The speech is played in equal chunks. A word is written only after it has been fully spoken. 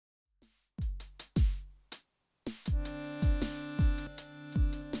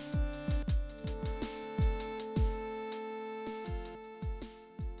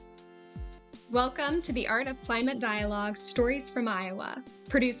Welcome to the Art of Climate Dialogue Stories from Iowa,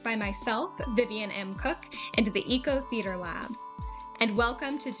 produced by myself, Vivian M. Cook, and the Eco Theater Lab. And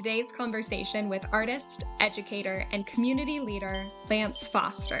welcome to today's conversation with artist, educator, and community leader Lance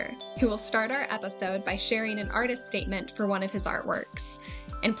Foster, who will start our episode by sharing an artist statement for one of his artworks.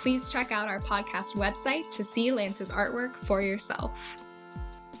 And please check out our podcast website to see Lance's artwork for yourself.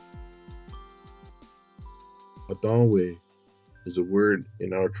 Adonwe is a word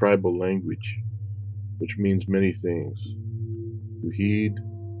in our tribal language, which means many things. To heed,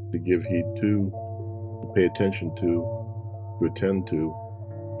 to give heed to pay attention to attend to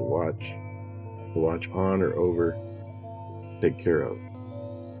watch on or over, take care of.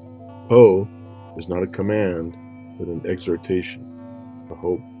 Po is not a command, but an exhortation, a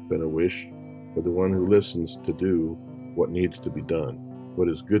hope and a wish for the one who listens to do what needs to be done, what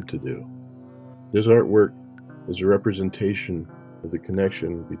is good to do. This artwork is a representation of the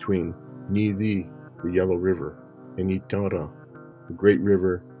connection between Nithi, the Yellow River, and Itara, the great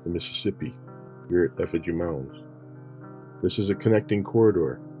river, the Mississippi, here at Effigy Mounds. This is a connecting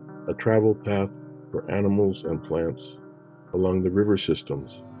corridor, a travel path for animals and plants along the river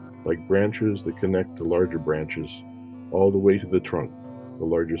systems, like branches that connect to larger branches, all the way to the trunk, the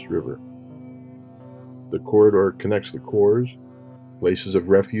largest river. The corridor connects the cores, places of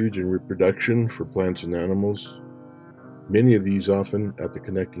refuge and reproduction for plants and animals, many of these often at the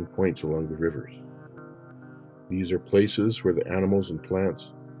connecting points along the rivers. These are places where the animals and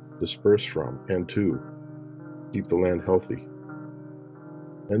plants disperse from and to keep the land healthy.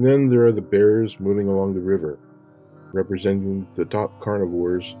 And then there are the bears moving along the river, representing the top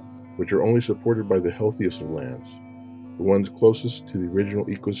carnivores, which are only supported by the healthiest of lands, the ones closest to the original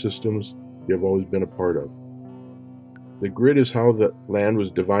ecosystems they have always been a part of. The grid is how the land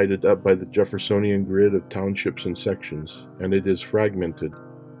was divided up by the Jeffersonian grid of townships and sections, and it is fragmented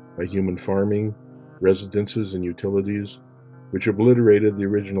by human farming, residences, and utilities, which obliterated the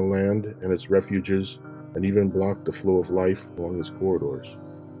original land and its refuges and even blocked the flow of life along its corridors.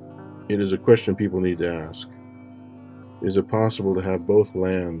 It is a question people need to ask. Is it possible to have both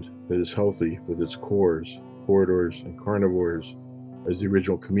land that is healthy with its cores, corridors, and carnivores as the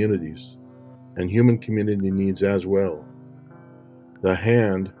original communities, and human community needs as well? The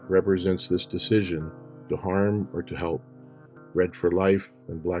hand represents this decision to harm or to help, red for life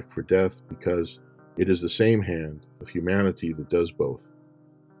and black for death, because it is the same hand of humanity that does both.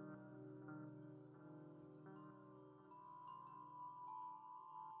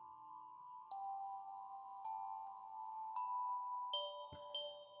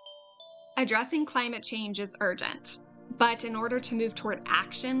 Addressing climate change is urgent, but in order to move toward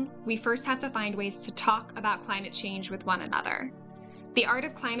action, we first have to find ways to talk about climate change with one another. The Art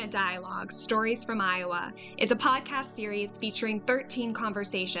of Climate Dialogue, Stories from Iowa, is a podcast series featuring 13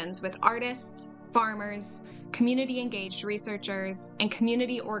 conversations with artists, farmers, community-engaged researchers, and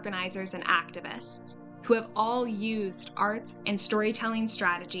community organizers and activists who have all used arts and storytelling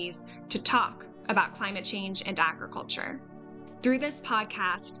strategies to talk about climate change and agriculture. Through this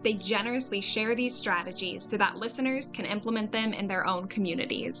podcast, they generously share these strategies so that listeners can implement them in their own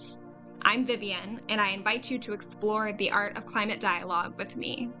communities. I'm Vivian, and I invite you to explore the Art of Climate Dialogue with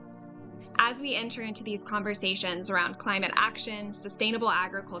me. As we enter into these conversations around climate action, sustainable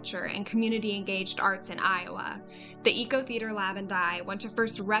agriculture, and community-engaged arts in Iowa, the Eco Theater Lab and I want to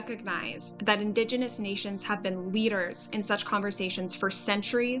first recognize that Indigenous nations have been leaders in such conversations for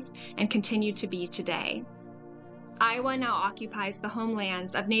centuries and continue to be today. Iowa now occupies the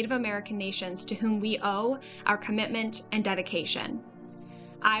homelands of Native American nations to whom we owe our commitment and dedication.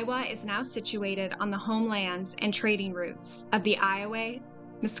 Iowa is now situated on the homelands and trading routes of the Iowa,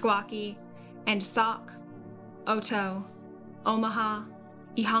 Meskwaki, and Sauk, Oto, Omaha,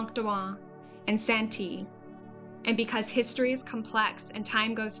 Ihanktawa, and Santee. And because history is complex and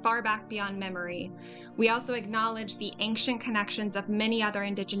time goes far back beyond memory, we also acknowledge the ancient connections of many other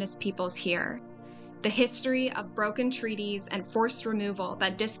Indigenous peoples here. The history of broken treaties and forced removal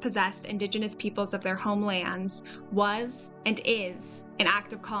that dispossess Indigenous peoples of their homelands was and is an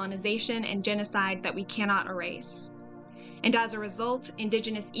act of colonization and genocide that we cannot erase. And as a result,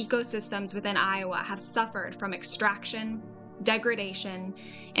 Indigenous ecosystems within Iowa have suffered from extraction, degradation,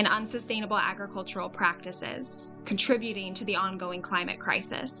 and unsustainable agricultural practices, contributing to the ongoing climate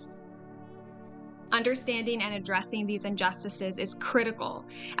crisis. Understanding and addressing these injustices is critical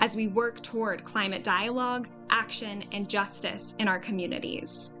as we work toward climate dialogue, action, and justice in our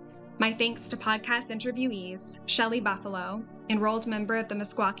communities. My thanks to podcast interviewees Shelley Buffalo, enrolled member of the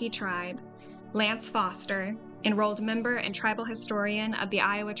Meskwaki tribe, Lance Foster, enrolled member and tribal historian of the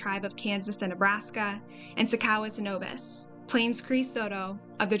Iowa Tribe of Kansas and Nebraska, and Sakowis Novus, Plains Cree Soto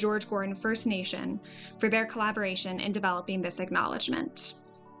of the George Gordon First Nation for their collaboration in developing this acknowledgement.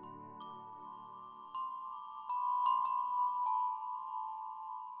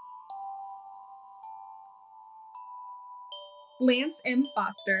 Lance M.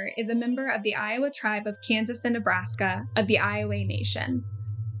 Foster is a member of the Iowa tribe of Kansas and Nebraska of the Iowa Nation.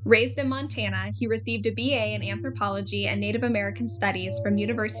 Raised in Montana, he received a BA in Anthropology and Native American Studies from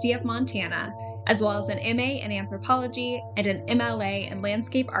University of Montana, as well as an MA in Anthropology and an MLA in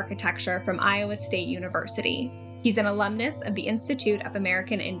Landscape Architecture from Iowa State University. He's an alumnus of the Institute of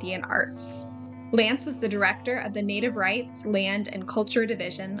American Indian Arts. Lance was the director of the Native Rights, Land, and Culture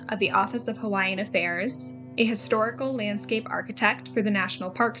Division of the Office of Hawaiian Affairs, a historical landscape architect for the National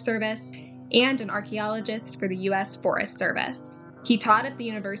Park Service, and an archaeologist for the U.S. Forest Service. He taught at the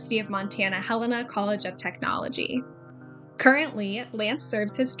University of Montana Helena College of Technology. Currently, Lance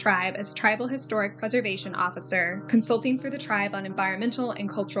serves his tribe as Tribal Historic Preservation Officer, consulting for the tribe on environmental and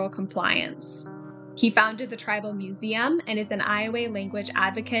cultural compliance. He founded the Tribal Museum and is an Iowa language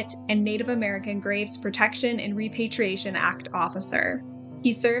advocate and Native American Graves Protection and Repatriation Act officer.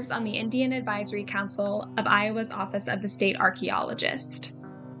 He serves on the Indian Advisory Council of Iowa's Office of the State Archaeologist.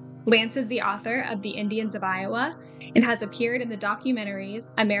 Lance is the author of The Indians of Iowa and has appeared in the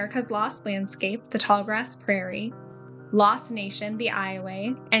documentaries America's Lost Landscape, The Tallgrass Prairie, Lost Nation, The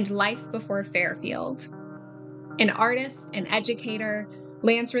Iowa, and Life Before Fairfield. An artist and educator,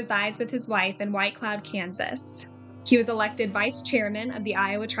 Lance resides with his wife in White Cloud, Kansas. He was elected vice chairman of the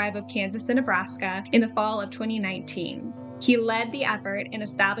Iowa Tribe of Kansas and Nebraska in the fall of 2019. He led the effort in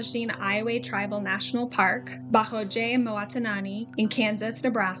establishing Iowa Tribal National Park, Bahoje Moatanani, in Kansas,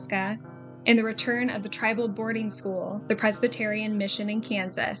 Nebraska, and the return of the tribal boarding school, the Presbyterian Mission in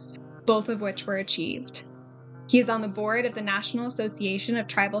Kansas, both of which were achieved. He is on the board of the National Association of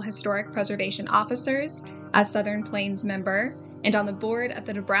Tribal Historic Preservation Officers as Southern Plains member, and on the board of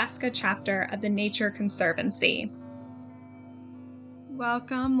the Nebraska chapter of the Nature Conservancy.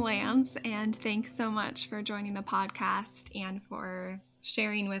 Welcome, Lance, and thanks so much for joining the podcast and for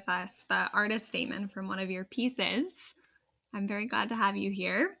sharing with us the artist statement from one of your pieces. I'm very glad to have you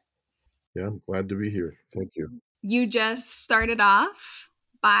here. Yeah, I'm glad to be here. Thank you. You just started off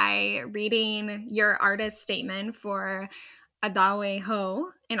by reading your artist statement for Adawe Ho,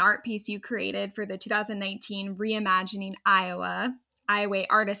 an art piece you created for the 2019 Reimagining Iowa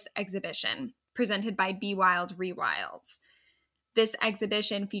Artist Exhibition, presented by Be Wild Rewild. This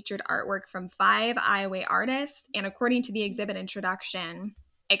exhibition featured artwork from 5 Iowa artists, and according to the exhibit introduction,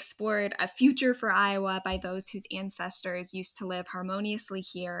 explored a future for Iowa by those whose ancestors used to live harmoniously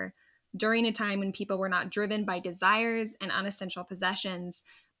here during a time when people were not driven by desires and unessential possessions,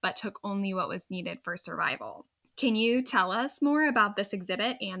 but took only what was needed for survival. Can you tell us more about this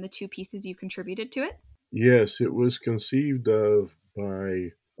exhibit and the 2 pieces you contributed to it? Yes, it was conceived of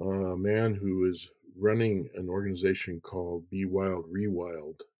by a man who is running an organization called Be Wild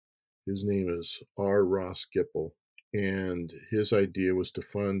Rewild. His name is R. Ross Gipple, and his idea was to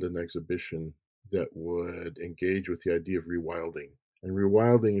fund an exhibition that would engage with the idea of rewilding. And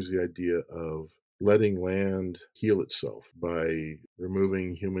rewilding is the idea of letting land heal itself by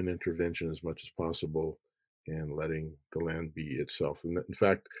removing human intervention as much as possible and letting the land be itself. And in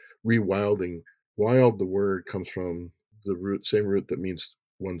fact, rewilding, wild, the word comes from the same root that means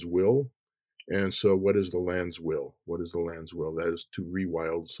one's will. And so, what is the land's will? What is the land's will? That is to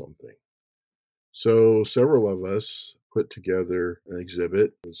rewild something. So, several of us put together an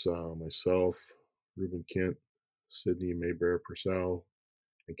exhibit. It was myself, Reuben Kent, Sydney Maybear Purcell,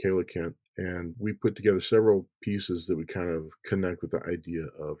 and Kayla Kent. And we put together several pieces that would kind of connect with the idea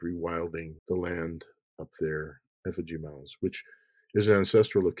of rewilding the land up there, Effigy Mounds, which is an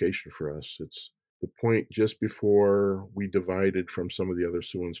ancestral location for us. It's the point just before we divided from some of the other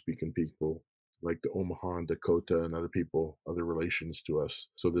Siouan speaking people, like the Omaha and Dakota and other people, other relations to us.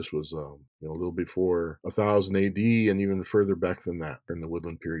 So this was, a little before 1000 AD and even further back than that in the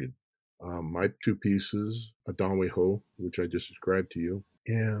Woodland period. My 2 pieces, Adonwe Ho, which I just described to you,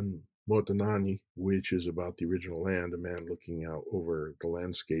 and Motanani, which is about the original land, a man looking out over the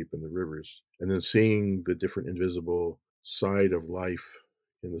landscape and the rivers, and then seeing the different invisible side of life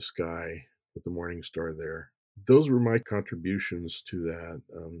in the sky with the morning star there. Those were my contributions to that.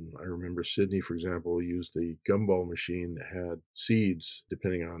 I remember Sydney, for example, used a gumball machine that had seeds,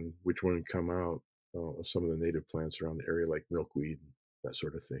 depending on which one would come out, of some of the native plants around the area, like milkweed, that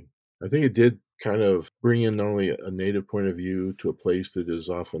sort of thing. I think it did kind of bring in not only a native point of view to a place that is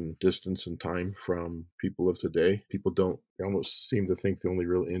often distance in time from people of today. People don't, they almost seem to think the only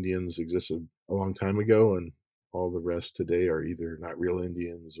real Indians existed a long time ago, and all the rest today are either not real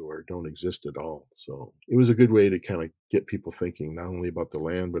Indians or don't exist at all. So it was a good way to kind of get people thinking not only about the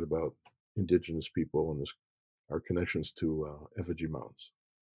land, but about indigenous people and our connections to effigy mounds.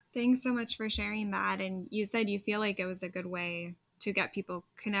 Thanks so much for sharing that. And you said you feel like it was a good way to get people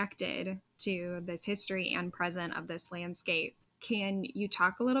connected to this history and present of this landscape. Can you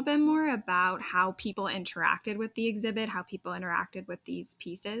talk a little bit more about how people interacted with the exhibit, how people interacted with these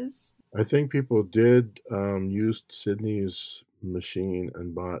pieces? I think people did use Sydney's machine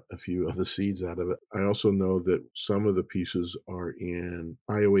and bought a few of the seeds out of it. I also know that some of the pieces are in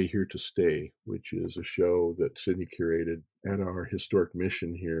Iowa Here to Stay, which is a show that Sydney curated at our historic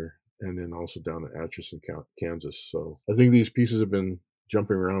mission here, and then also down at Atchison, Kansas. So I think these pieces have been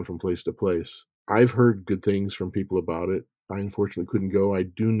jumping around from place to place. I've heard good things from people about it. I unfortunately couldn't go. I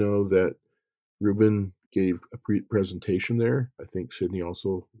do know that Ruben gave a presentation there. I think Sydney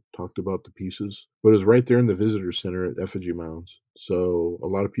also talked about the pieces, but it was right there in the visitor center at Effigy Mounds. So a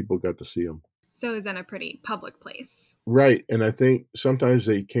lot of people got to see them. So it was in a pretty public place. Right. And I think sometimes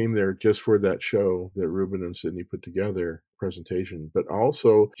they came there just for that show that Ruben and Sydney put together presentation, but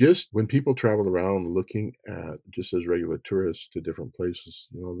also just when people traveled around looking at just as regular tourists to different places,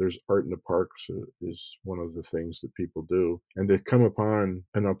 there's art in the parks is one of the things that people do. And to come upon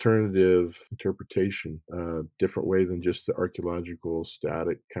an alternative interpretation, different way than just the archaeological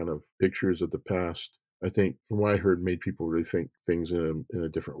static kind of pictures of the past, I think from what I heard made people really think things in a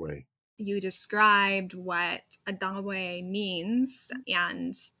different way. You described what Adagwe means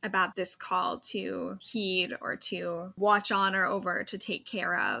and about this call to heed or to watch on or over, to take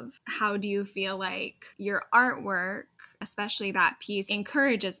care of. How do you feel like your artwork, especially that piece,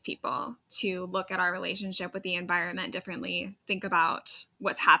 encourages people to look at our relationship with the environment differently, think about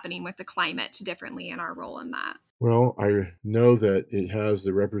what's happening with the climate differently and our role in that? Well, I know that it has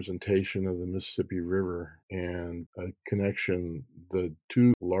the representation of the Mississippi River and a connection, the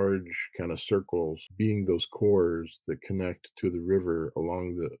two large kind of circles being those cores that connect to the river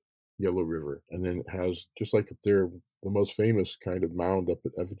along the Yellow River. And then it has, just like up there, the most famous kind of mound up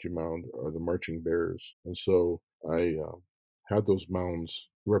at Effigy Mound are the marching bears. And so I had those mounds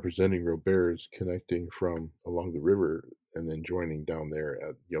representing real bears connecting from along the river and then joining down there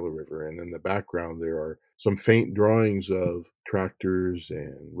at Yellow River. And in the background, there are some faint drawings of tractors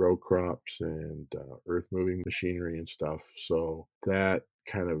and row crops and earth moving machinery and stuff. So that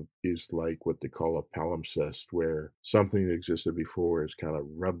kind of is like what they call a palimpsest, where something that existed before is kind of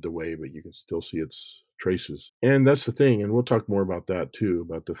rubbed away, but you can still see its traces. And that's the thing. And we'll talk more about that too,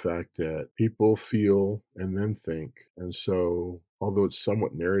 about the fact that people feel and then think. And so, although it's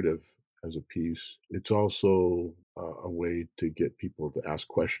somewhat narrative as a piece, it's also a way to get people to ask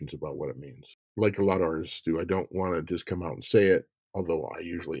questions about what it means. Like a lot of artists do. I don't want to just come out and say it, although I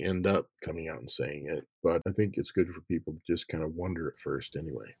usually end up coming out and saying it. But I think it's good for people to just kind of wonder at first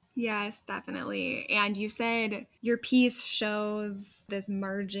anyway. Yes, definitely. And you said your piece shows this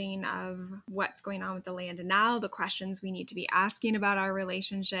merging of what's going on with the land and now, the questions we need to be asking about our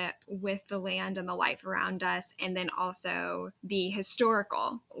relationship with the land and the life around us, and then also the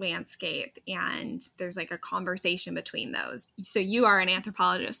historical landscape. And there's like a conversation between those. So you are an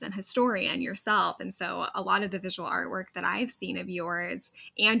anthropologist and historian yourself. And so a lot of the visual artwork that I've seen of yours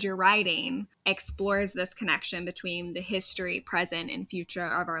and your writing explores this connection between the history, present, and future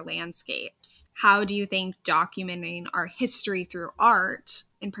of our landscapes. How do you think documenting our history through art,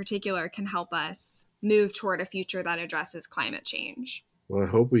 in particular, can help us move toward a future that addresses climate change? Well, I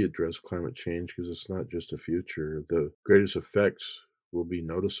hope we address climate change because it's not just a future. The greatest effects will be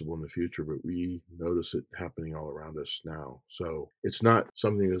noticeable in the future, but we notice it happening all around us now. So it's not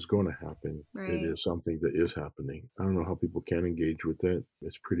something that's going to happen. It Right. is something that is happening. I don't know how people can engage with it.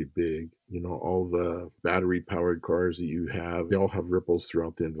 It's pretty big. All the battery powered cars that you have, they all have ripples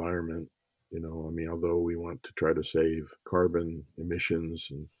throughout the environment. I mean, although we want to try to save carbon emissions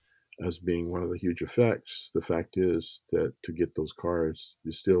and as being one of the huge effects, the fact is that to get those cars,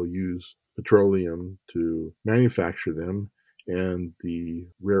 you still use petroleum to manufacture them. And the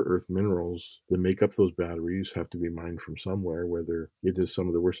rare earth minerals that make up those batteries have to be mined from somewhere, whether it is some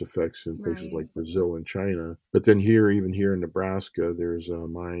of the worst effects in places Right. like Brazil and China. But then even here in Nebraska, there's a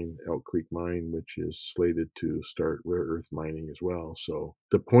mine, Elk Creek Mine, which is slated to start rare earth mining as well. So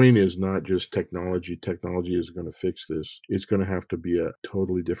the point is not just technology. Technology is going to fix this. It's going to have to be a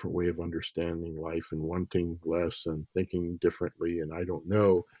totally different way of understanding life and wanting less and thinking differently. And I don't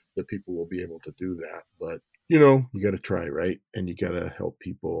know that people will be able to do that, but you got to try, right? And you got to help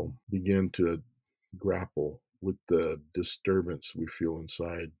people begin to grapple with the disturbance we feel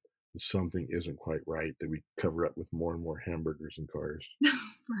inside that something isn't quite right, that we cover up with more and more hamburgers and cars.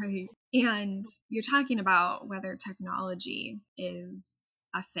 Right. And you're talking about whether technology is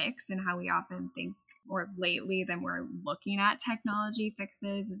a fix and how we often think, or lately, then we're looking at technology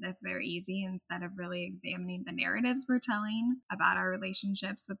fixes as if they're easy instead of really examining the narratives we're telling about our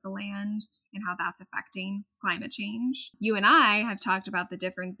relationships with the land and how that's affecting climate change. You and I have talked about the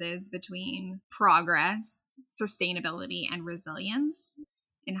differences between progress, sustainability, and resilience,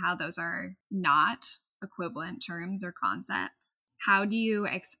 and how those are not equivalent terms or concepts. How do you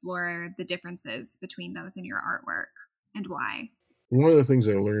explore the differences between those in your artwork, and why? One of the things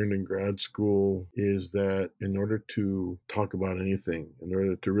I learned in grad school is that in order to talk about anything, in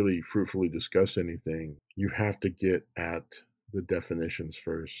order to really fruitfully discuss anything, you have to get at the definitions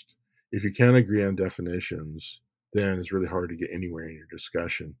first. If you can't agree on definitions, then it's really hard to get anywhere in your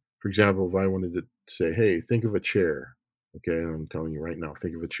discussion. For example, if I wanted to say, hey, think of a chair, okay, I'm telling you right now,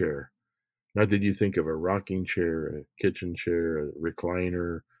 think of a chair. Now, did you think of a rocking chair, a kitchen chair, a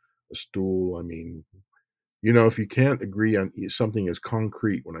recliner, a stool? I mean, if you can't agree on something as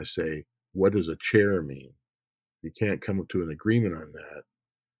concrete, when I say, what does a chair mean? You can't come to an agreement on that.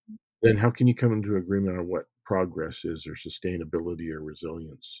 Then how can you come into agreement on what progress is or sustainability or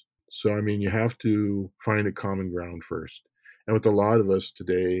resilience? So, I mean, you have to find a common ground first. And with a lot of us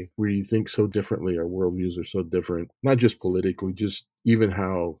today, we think so differently. Our worldviews are so different, not just politically, just even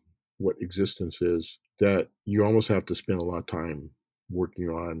how what existence is, that you almost have to spend a lot of time working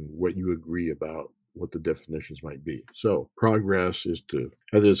on what you agree about what the definitions might be. So progress is that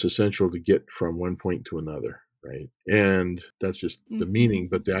it's essential to get from one point to another, right? And that's just the meaning,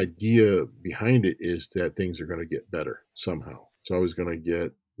 but the idea behind it is that things are going to get better somehow. It's always going to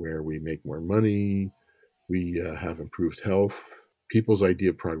get where we make more money, we have improved health. People's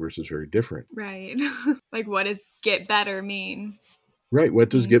idea of progress is very different. Right. Like, what does get better mean? Right. What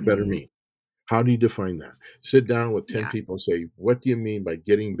does get better mean? How do you define that? Sit down with 10 Yeah. people and say, what do you mean by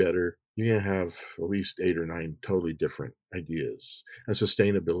getting better? You're going to have at least 8 or 9 totally different ideas. And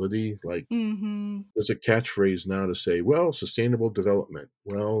sustainability, like, there's a catchphrase now to say, well, sustainable development.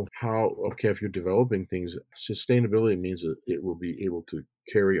 Well, okay, if you're developing things, sustainability means that it will be able to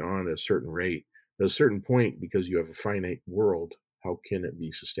carry on at a certain rate. At a certain point, because you have a finite world, how can it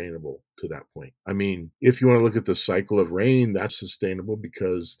be sustainable to that point? I mean, if you want to look at the cycle of rain, that's sustainable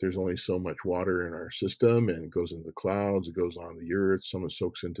because there's only so much water in our system and it goes into the clouds, it goes on the earth, some it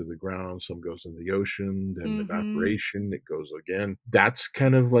soaks into the ground, some goes into the ocean, then evaporation, it goes again. That's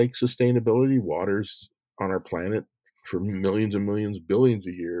kind of like sustainability. Water's on our planet for millions and millions, billions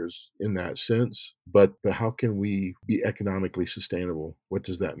of years in that sense. But how can we be economically sustainable? What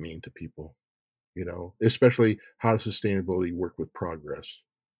does that mean to people? Especially how does sustainability work with progress,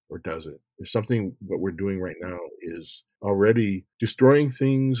 or does it? If something what we're doing right now is already destroying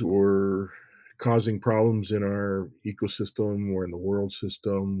things or causing problems in our ecosystem or in the world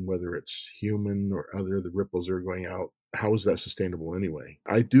system, whether it's human or other, the ripples are going out. How is that sustainable anyway?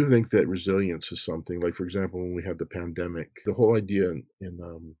 I do think that resilience is something like, for example, when we had the pandemic, the whole idea in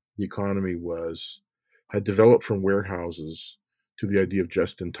the economy had developed from warehouses to the idea of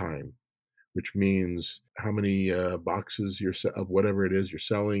just in time, which means how many boxes of whatever it is you're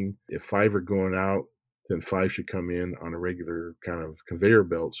selling. If 5 are going out, then 5 should come in on a regular kind of conveyor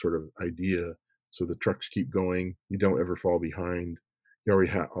belt sort of idea. So the trucks keep going. You don't ever fall behind. You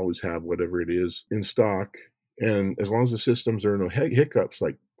already always have whatever it is in stock. And as long as the systems are no hiccups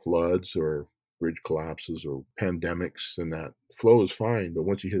like floods or bridge collapses or pandemics, and that flow is fine. But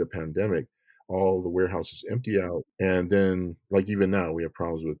once you hit a pandemic, all the warehouses empty out. And then, like, even now, we have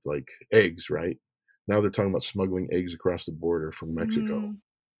problems with like eggs, right? Now they're talking about smuggling eggs across the border from Mexico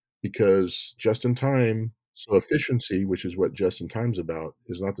because just in time. So efficiency, which is what just in time's about,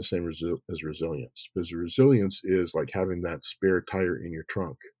 is not the same as resilience. Because resilience is like having that spare tire in your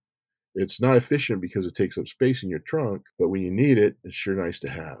trunk. It's not efficient because it takes up space in your trunk, but when you need it, it's sure nice to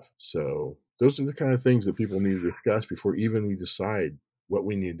have. So those are the kind of things that people need to discuss before even we decide what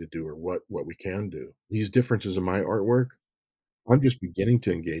we need to do or what we can do. These differences in my artwork, I'm just beginning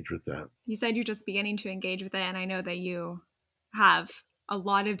to engage with that. You said you're just beginning to engage with it, and I know that you have a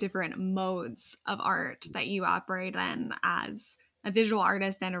lot of different modes of art that you operate in as a visual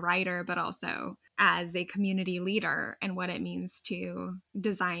artist and a writer, but also as a community leader, and what it means to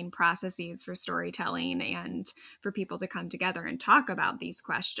design processes for storytelling and for people to come together and talk about these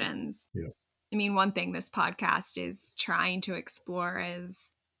questions. Yeah. I mean, one thing this podcast is trying to explore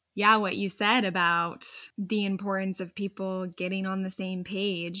is, yeah, what you said about the importance of people getting on the same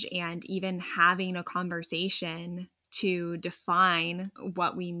page and even having a conversation to define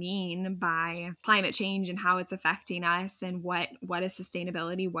what we mean by climate change and how it's affecting us, and what is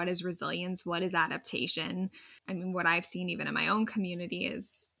sustainability, what is resilience, what is adaptation. I mean, what I've seen even in my own community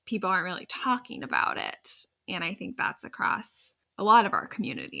is people aren't really talking about it. And I think that's across a lot of our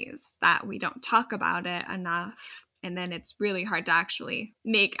communities, that we don't talk about it enough. And then it's really hard to actually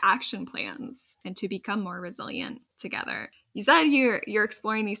make action plans and to become more resilient together. You said you're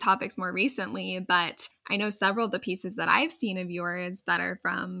exploring these topics more recently, but I know several of the pieces that I've seen of yours that are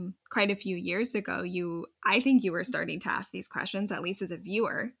from quite a few years ago. I think you were starting to ask these questions, at least as a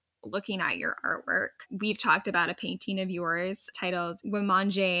viewer, looking at your artwork. We've talked about a painting of yours titled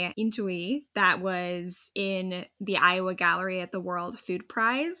Wimanje Intui that was in the Iowa Gallery at the World Food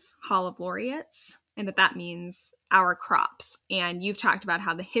Prize Hall of Laureates, and that means our crops. And you've talked about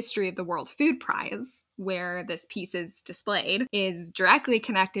how the history of the World Food Prize, where this piece is displayed, is directly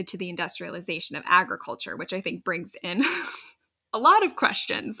connected to the industrialization of agriculture, which I think brings in a lot of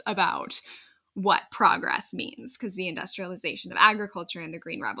questions about what progress means, because the industrialization of agriculture and the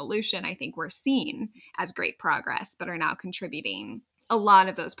Green Revolution, I think, were seen as great progress, but are now contributing. A lot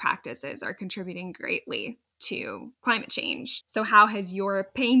of those practices are contributing greatly to climate change. So how has your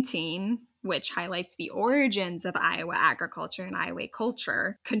painting, which highlights the origins of Iowa agriculture and Iowa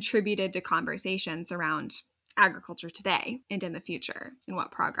culture, contributed to conversations around agriculture today and in the future, and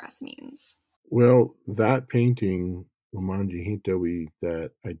what progress means? Well, that painting, Omanji Hintawi,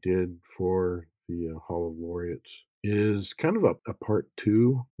 that I did for the Hall of Laureates is kind of a part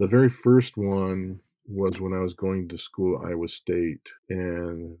two. The very first one was when I was going to school at Iowa State,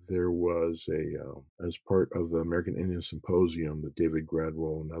 and there was as part of the American Indian Symposium that David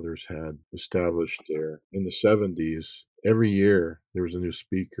Gradwell and others had established there in the 70s. Every year there was a new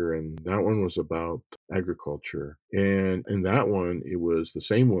speaker, and that one was about agriculture. And in that one, it was the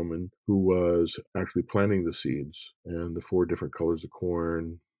same woman who was actually planting the seeds and the four different colors of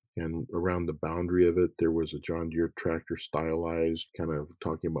corn. And around the boundary of it, there was a John Deere tractor stylized, kind of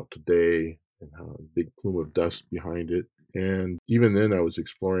talking about today and how a big plume of dust behind it. And even then, I was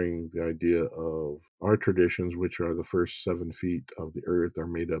exploring the idea of our traditions, which are the first 7 feet of the earth are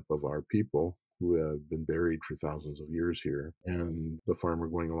made up of our people who have been buried for thousands of years here. And the farmer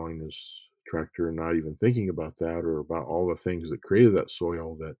going along this tractor and not even thinking about that or about all the things that created that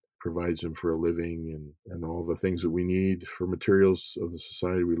soil that provides him for a living and all the things that we need for materials of the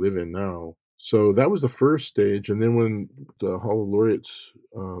society we live in now. So that was the first stage. And then when the Hall of Laureates,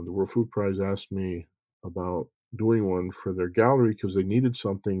 the World Food Prize, asked me about doing one for their gallery because they needed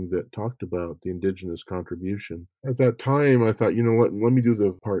something that talked about the indigenous contribution. At that time, I thought, you know what, let me do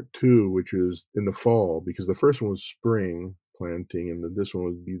the part two, which is in the fall, because the first one was spring planting, and then this one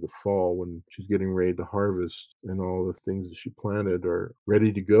would be the fall when she's getting ready to harvest, and all the things that she planted are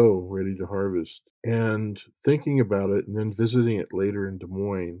ready to go, ready to harvest. And thinking about it, and then visiting it later in Des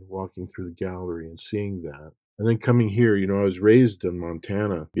Moines, walking through the gallery and seeing that. And then coming here, I was raised in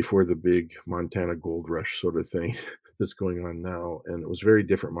Montana before the big Montana gold rush sort of thing that's going on now. And it was very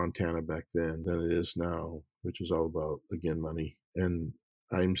different Montana back then than it is now, which is all about, again, money. And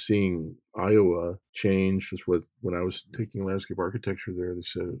I'm seeing Iowa change. Just when I was taking landscape architecture there, they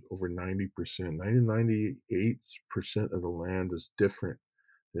said over 90%, 98% of the land is different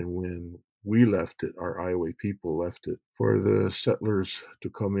than when we left it, our Iowa people left it for the settlers to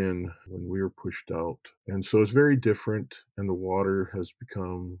come in when we were pushed out. And so it's very different, and the water has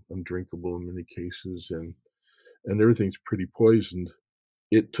become undrinkable in many cases, and everything's pretty poisoned.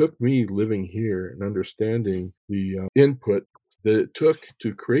 It took me living here and understanding the input that it took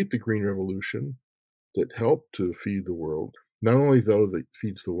to create the Green Revolution that helped to feed the world. Not only though that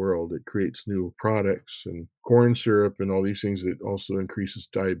feeds the world, it creates new products and corn syrup and all these things that also increases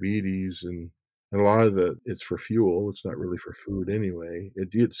diabetes and a lot of it's for fuel. It's not really for food anyway.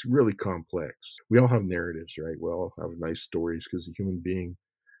 It's really complex. We all have narratives, right? We all have nice stories because the human being,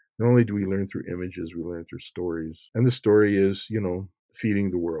 not only do we learn through images, we learn through stories. And the story is,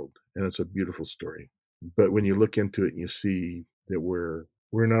 feeding the world. And it's a beautiful story. But when you look into it and you see that we're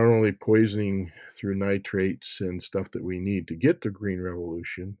not only poisoning through nitrates and stuff that we need to get the green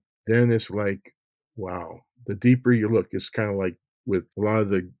revolution, then it's like, wow. The deeper you look, it's kind of like with a lot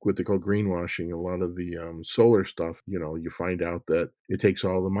of what they call greenwashing, a lot of the solar stuff, you find out that it takes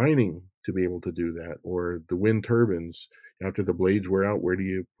all the mining to be able to do that, or the wind turbines. After the blades wear out, where do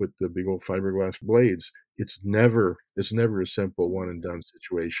you put the big old fiberglass blades? It's never a simple one and done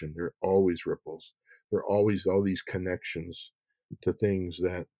situation. There are always ripples. There are always all these connections to things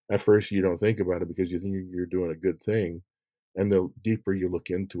that at first you don't think about it because you think you're doing a good thing. And the deeper you look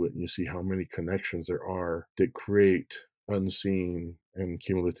into it and you see how many connections there are that create unseen and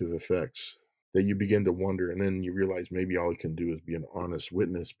cumulative effects. that you begin to wonder, and then you realize maybe all I can do is be an honest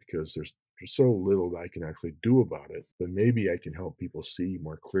witness because there's so little that I can actually do about it. But maybe I can help people see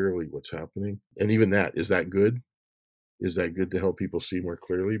more clearly what's happening. And even that, is that good? Is that good to help people see more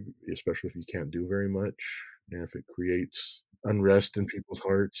clearly, especially if you can't do very much? And if it creates unrest in people's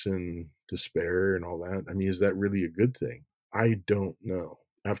hearts and despair and all that, I mean, is that really a good thing? I don't know.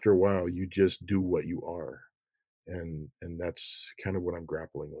 After a while, you just do what you are. And that's kind of what I'm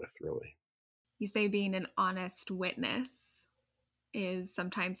grappling with, really. You say being an honest witness is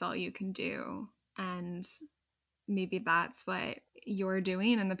sometimes all you can do. And maybe that's what you're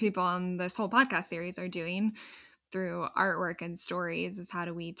doing and the people on this whole podcast series are doing through artwork and stories, is how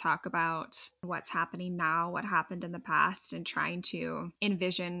do we talk about what's happening now, what happened in the past, and trying to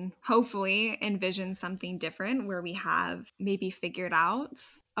hopefully envision something different where we have maybe figured out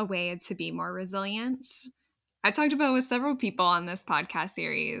a way to be more resilient. I've talked about with several people on this podcast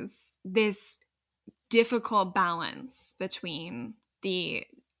series this difficult balance between the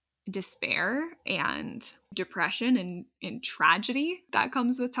despair and depression and tragedy that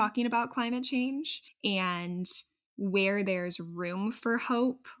comes with talking about climate change, and where there's room for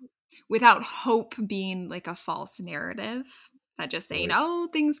hope without hope being like a false narrative that just saying, Right. oh,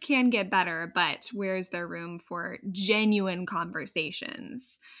 things can get better, but where's there room for genuine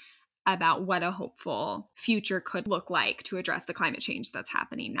conversations about what a hopeful future could look like to address the climate change that's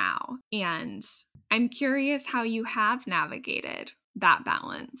happening now. And I'm curious how you have navigated that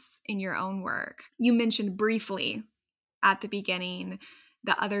balance in your own work. You mentioned briefly at the beginning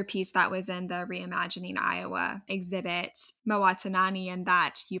the other piece that was in the Reimagining Iowa exhibit, Mawatanani, and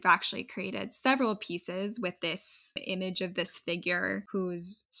that you've actually created several pieces with this image of this figure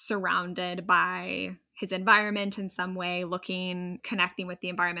who's surrounded by his environment in some way, connecting with the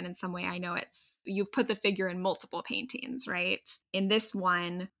environment in some way. I know you've put the figure in multiple paintings, right? In this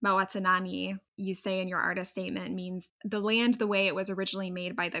one, Mawatanani, you say in your artist statement, means the land the way it was originally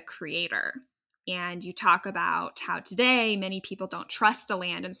made by the creator. And you talk about how today many people don't trust the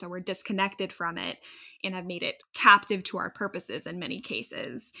land, and so we're disconnected from it and have made it captive to our purposes in many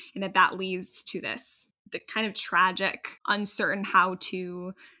cases. And that leads to the kind of tragic, uncertain how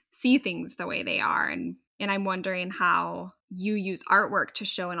to see things the way they are. And I'm wondering how you use artwork to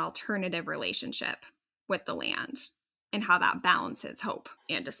show an alternative relationship with the land and how that balances hope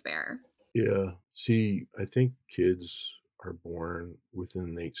and despair. Yeah. See, I think kids are born with an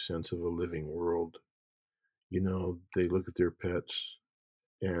innate sense of a living world. They look at their pets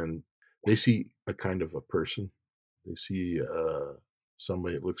and they see a kind of a person. They see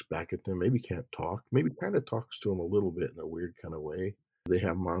somebody that looks back at them, maybe can't talk, maybe kind of talks to them a little bit in a weird kind of way. They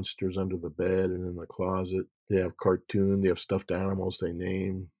have monsters under the bed and in the closet. They have cartoon. They have stuffed animals they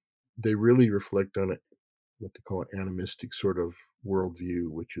name. They really reflect on it, what they call an animistic sort of worldview,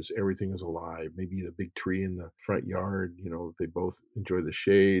 which is everything is alive. Maybe the big tree in the front yard, they both enjoy the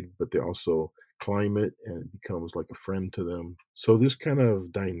shade, but they also climb it and it becomes like a friend to them. So this kind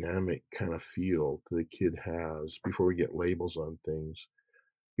of dynamic kind of feel the kid has before we get labels on things,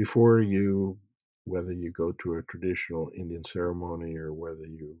 before you, whether you go to a traditional Indian ceremony or whether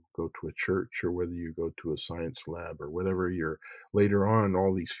you go to a church or whether you go to a science lab or whatever, you're later on,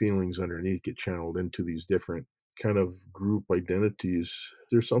 all these feelings underneath get channeled into these different kind of group identities.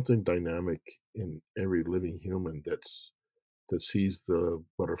 There's something dynamic in every living human that sees the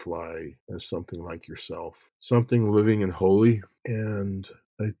butterfly as something like yourself, something living and holy. And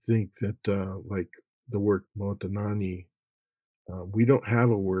I think that like the work Motanani, we don't have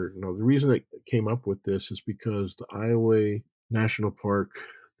a word. No, the reason I came up with this is because the Iowa National Park,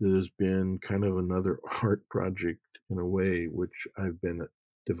 that has been kind of another art project in a way, which I've been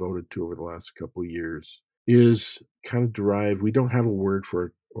devoted to over the last couple of years, is kind of derived. We don't have a word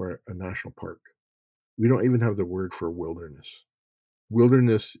for or a national park. We don't even have the word for wilderness.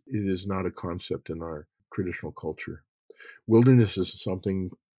 Wilderness is not a concept in our traditional culture. Wilderness is something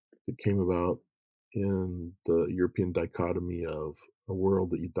that came about in the European dichotomy of a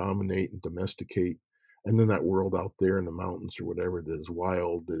world that you dominate and domesticate, and then that world out there in the mountains or whatever that is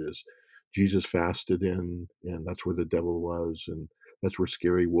wild, that is Jesus fasted in, and that's where the devil was, and that's where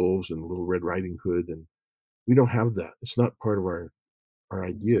scary wolves and Little Red Riding Hood, and we don't have that. It's not part of our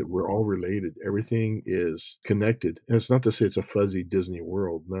idea. We're all related. Everything is connected. And it's not to say it's a fuzzy Disney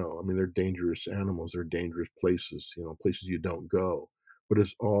world. No. I mean, they're dangerous animals, they're dangerous places, places you don't go. But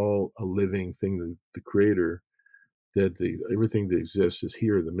it's all a living thing that the creator, that everything that exists is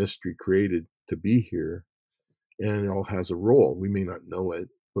here, the mystery created to be here, and it all has a role. We may not know it,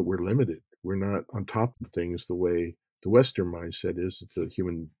 but we're limited. We're not on top of things the way the Western mindset is. It's a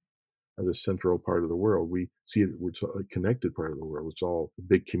human, the central part of the world. We see it, it's a connected part of the world. It's all a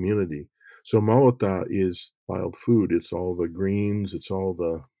big community. So Malota is wild food. It's all the greens, it's all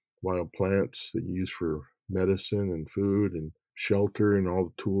the wild plants that you use for medicine and food and shelter and all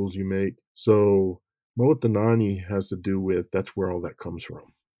the tools you make. So Moatanani has to do with that's where all that comes from.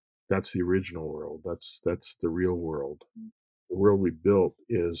 That's the original world. That's the real world. The world we built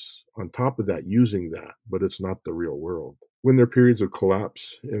is on top of that using that, but it's not the real world. When there are periods of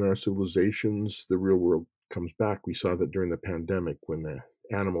collapse in our civilizations, the real world comes back. We saw that during the pandemic when the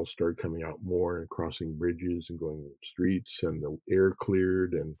animals started coming out more and crossing bridges and going in streets and the air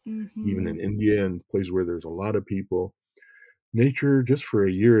cleared, and even Mm-hmm. in India and places where there's a lot of people, nature just for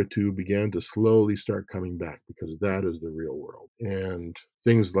a year or two began to slowly start coming back because that is the real world. And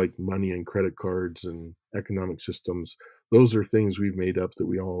things like money and credit cards and economic systems, those are things we've made up that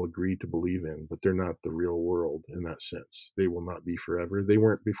we all agree to believe in, but they're not the real world in that sense. They will not be forever. They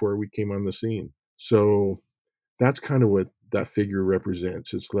weren't before we came on the scene. So that's kind of what that figure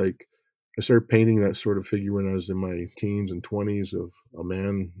represents. It's like I started painting that sort of figure when I was in my teens and 20s of a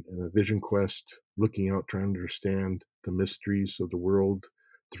man in a vision quest, looking out, trying to understand the mysteries of the world,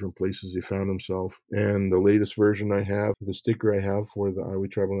 different places he found himself. And the latest version I have, the sticker I have for the Iowa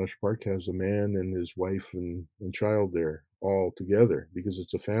Tribal National Park has a man and his wife and child there all together because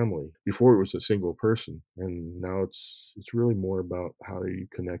it's a family. Before it was a single person, and now it's really more about how are you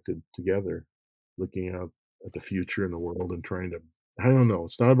connected together, looking out at the future and the world and trying to, I don't know,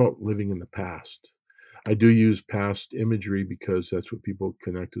 it's not about living in the past. I do use past imagery because that's what people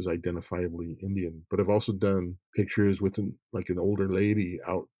connect as identifiably Indian. But I've also done pictures with like an older lady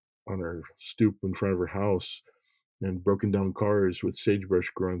out on her stoop in front of her house and broken down cars with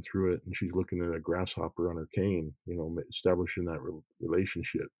sagebrush growing through it, and she's looking at a grasshopper on her cane, establishing that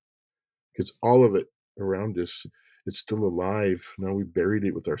relationship because all of it around us, it's still alive. Now we buried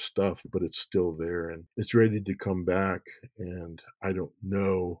it with our stuff, but it's still there and it's ready to come back. And I don't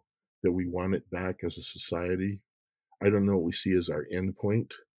know that we want it back as a society. I don't know what we see as our end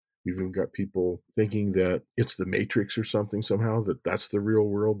point. We've even got people thinking that it's the Matrix or something somehow, that that's the real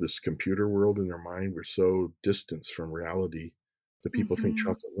world, this computer world in their mind. We're so distanced from reality that people think Mm-hmm.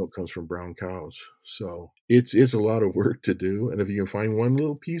 chocolate milk comes from brown cows. So it's a lot of work to do. And if you can find one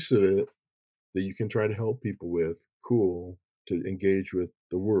little piece of it that you can try to help people with, cool, to engage with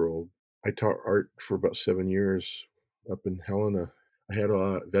the world. I taught art for about 7 years up in Helena. I had a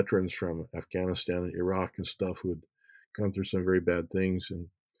lot of veterans from Afghanistan and Iraq and stuff who had gone through some very bad things. And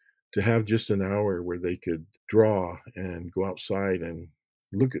to have just an hour where they could draw and go outside and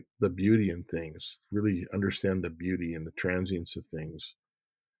look at the beauty in things, really understand the beauty and the transience of things.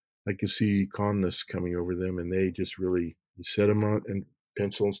 I could see calmness coming over them, and they just really you set them out and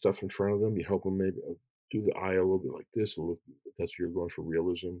pencil and stuff in front of them. You help them maybe do the eye a little bit like this. A little, that's you're going for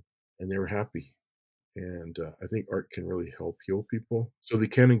realism, and they were happy. And I think art can really help heal people, so they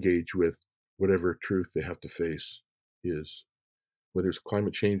can engage with whatever truth they have to face is, whether it's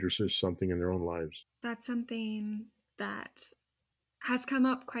climate change or just something in their own lives. That's something that has come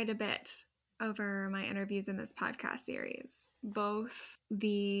up quite a bit over my interviews in this podcast series. Both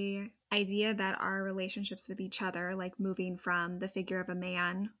the idea that our relationships with each other, like moving from the figure of a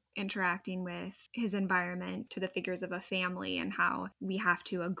man interacting with his environment to the figures of a family and how we have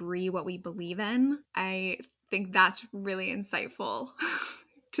to agree what we believe in. I think that's really insightful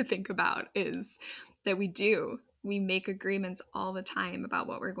to think about is that we make agreements all the time about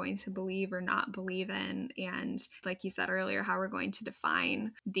what we're going to believe or not believe in. And like you said earlier, how we're going to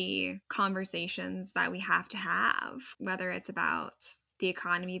define the conversations that we have to have, whether it's about the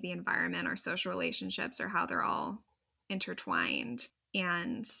economy, the environment, our social relationships, or how they're all intertwined.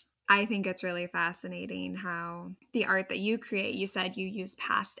 And I think it's really fascinating how the art that you create, you said you use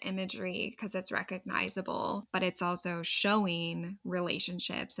past imagery because it's recognizable, but it's also showing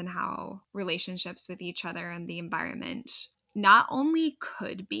relationships and how relationships with each other and the environment not only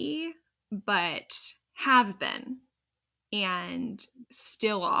could be, but have been and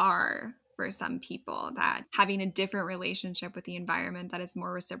still are for some people, that having a different relationship with the environment that is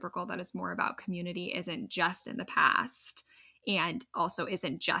more reciprocal, that is more about community, isn't just in the past and also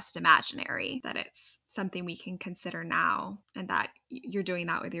isn't just imaginary, that it's something we can consider now, and that you're doing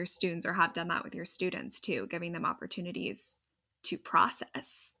that with your students or have done that with your students too, giving them opportunities to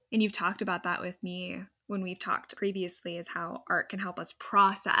process. And you've talked about that with me when we've talked previously, is how art can help us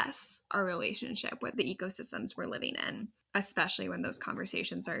process our relationship with the ecosystems we're living in, especially when those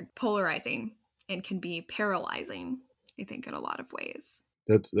conversations are polarizing and can be paralyzing, I think, in a lot of ways.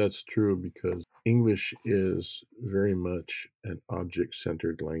 That's true because English is very much an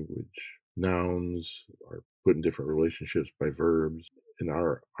object-centered language. Nouns are put in different relationships by verbs. In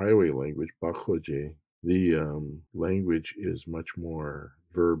our Iowa language, Bakhoje, the language is much more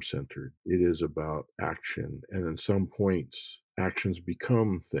verb centered. It is about action. And in some points, actions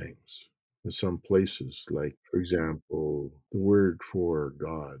become things. In some places, like, for example, the word for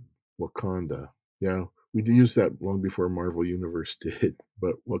God, Wakanda. Yeah, we did use that long before Marvel Universe did.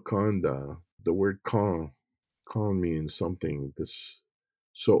 But Wakanda, the word Kong means something that's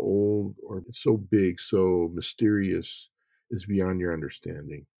so old or so big, so mysterious, is beyond your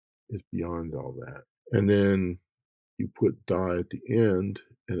understanding. It's beyond all that. And then you put da at the end,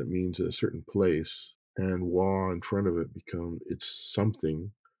 and it means a certain place, and wa in front of it become it's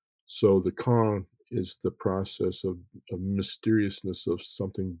something. So the con is the process of mysteriousness of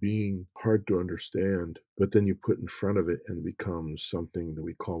something being hard to understand, but then you put in front of it and it becomes something that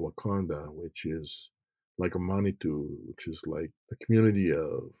we call Wakanda, which is like a Manitou, which is like a community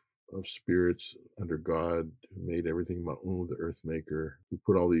of spirits under God who made everything Ma'u, the earth maker, who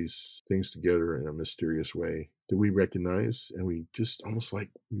put all these things together in a mysterious way that we recognize, and we just almost like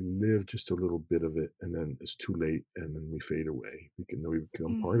we live just a little bit of it, and then it's too late, and then we fade away. We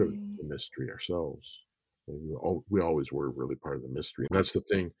become part of Hmm. the mystery ourselves. And we always were really part of the mystery. And that's the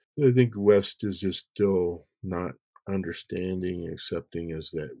thing. I think the West is just still not understanding and accepting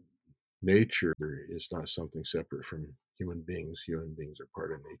is that nature is not something separate from human beings. Human beings are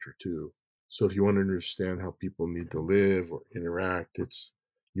part of nature too. So if you want to understand how people need to live or interact, it's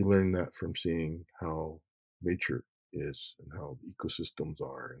you learn that from seeing how nature is and how ecosystems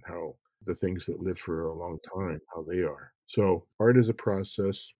are and how the things that live for a long time, how they are. So art is a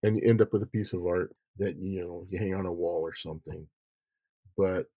process, and you end up with a piece of art that you hang on a wall or something.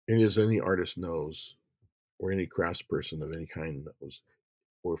 But and as any artist knows, or any craftsperson of any kind knows,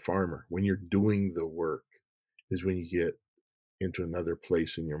 or farmer, when you're doing the work is when you get into another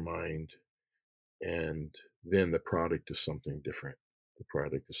place in your mind, and then the product is something different. The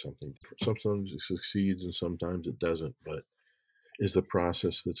product is something different. Sometimes it succeeds and sometimes it doesn't, but is the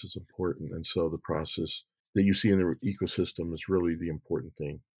process that's as important. And so the process that you see in the ecosystem is really the important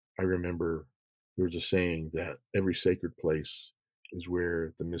thing. I remember there was a saying that every sacred place is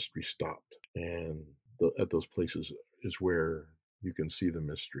where the mystery stopped, and at those places is where you can see the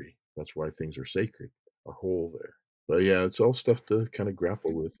mystery. That's why things are sacred, are whole there. But yeah, it's all stuff to kind of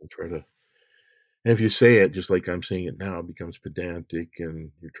grapple with and try to. And if you say it just like I'm saying it now, it becomes pedantic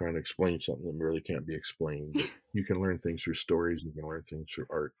and you're trying to explain something that really can't be explained. But you can learn things through stories, you can learn things through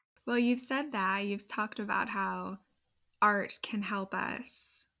art. Well, you've said that. You've talked about how art can help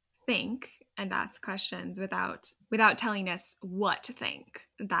us think and ask questions without telling us what to think,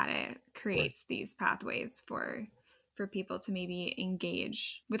 that it Right. creates these pathways for people to maybe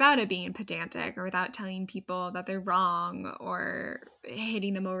engage without it being pedantic or without telling people that they're wrong or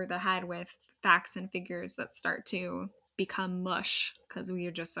hitting them over the head with facts and figures that start to become mush because we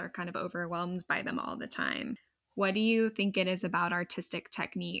just are kind of overwhelmed by them all the time. What do you think it is about artistic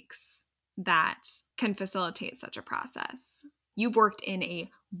techniques that can facilitate such a process? You've worked in a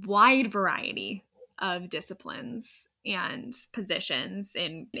wide variety of disciplines and positions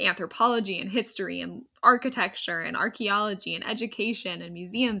in anthropology and history and architecture and archaeology and education and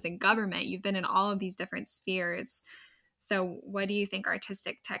museums and government. You've been in all of these different spheres. So, what do you think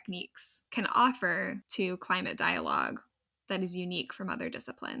artistic techniques can offer to climate dialogue that is unique from other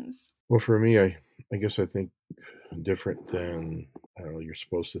disciplines? Well, for me, I guess I think different than I don't know you're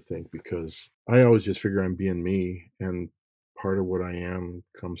supposed to think because I always just figure I'm being me, and part of what I am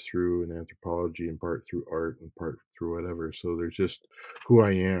comes through in anthropology, and part through art, and part through whatever. So there's just who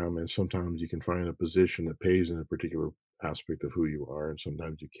I am, and sometimes you can find a position that pays in a particular aspect of who you are, and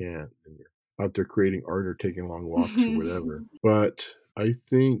sometimes you can't, and you're out there creating art or taking long walks or whatever. But I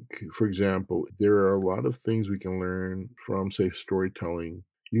think, for example, there are a lot of things we can learn from, say, storytelling.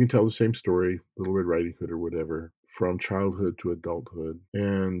 You can tell the same story, Little Red Riding Hood or whatever, from childhood to adulthood,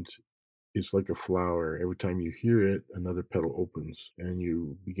 and it's like a flower. Every time you hear it, another petal opens, and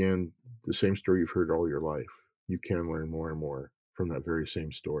you begin the same story you've heard all your life. You can learn more and more from that very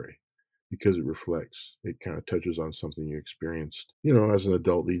same story because it reflects, it kind of touches on something you experienced, as an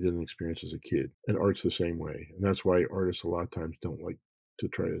adult that you didn't experience as a kid. And art's the same way. And that's why artists a lot of times don't like to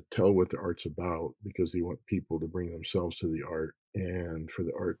try to tell what the art's about because they want people to bring themselves to the art and for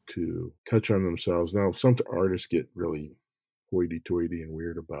the art to touch on themselves. Now, some artists get really hoity-toity and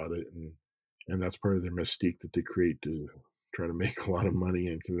weird about it, and that's part of their mystique that they create to try to make a lot of money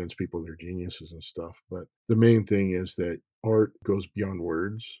and convince people they're geniuses and stuff. But the main thing is that art goes beyond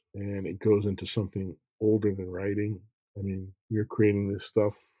words and it goes into something older than writing. I mean, we were creating this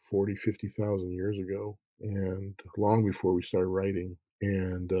stuff 40, 50,000 years ago, and long before we started writing.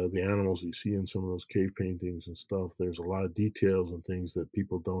 And the animals you see in some of those cave paintings and stuff, there's a lot of details and things that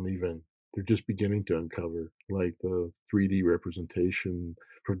people don't even they're just beginning to uncover, like the 3D representation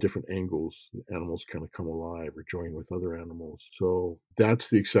from different angles. The animals kind of come alive or join with other animals. So that's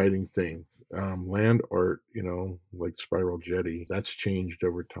the exciting thing. Land art, like Spiral Jetty, that's changed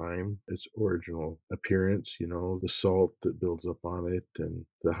over time. Its original appearance, the salt that builds up on it and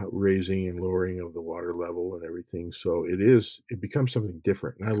the raising and lowering of the water level and everything. So it becomes something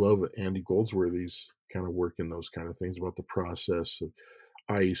different. And I love Andy Goldsworthy's kind of work in those kind of things about the process of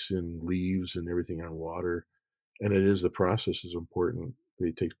ice and leaves and everything on water. And it is the process is important that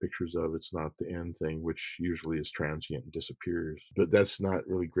he takes pictures of. It's not the end thing, which usually is transient and disappears. But that's not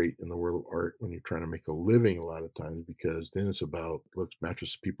really great in the world of art when you're trying to make a living a lot of times, because then it's about looks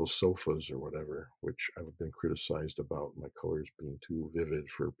matches people's sofas or whatever, which I've been criticized about my colors being too vivid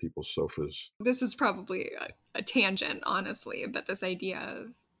for people's sofas. This is probably a tangent, honestly, but this idea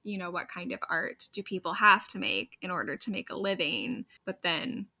of, what kind of art do people have to make in order to make a living? But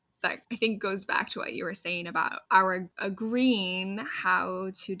then that I think goes back to what you were saying about our agreeing how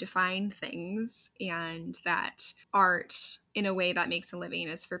to define things, and that art in a way that makes a living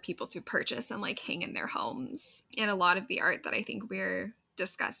is for people to purchase and like hang in their homes. And a lot of the art that I think we're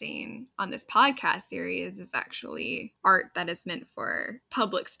discussing on this podcast series is actually art that is meant for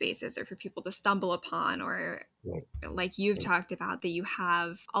public spaces or for people to stumble upon, or Right. like you've talked about, that you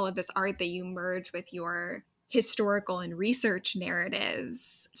have all of this art that you merge with your historical and research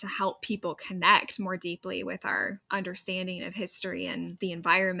narratives to help people connect more deeply with our understanding of history and the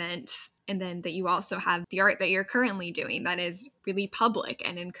environment. And then that you also have the art that you're currently doing that is really public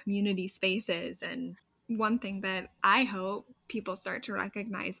and in community spaces. And one thing that I hope people start to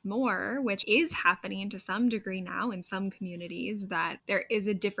recognize more, which is happening to some degree now in some communities, that there is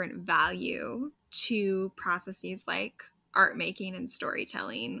a different value to processes like art making and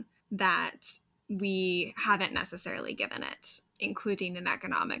storytelling that we haven't necessarily given it, including an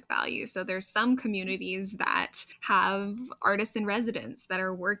economic value. So there's some communities that have artists in residence that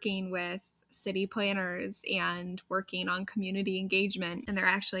are working with city planners and working on community engagement, and there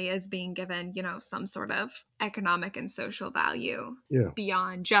actually is being given, some sort of economic and social value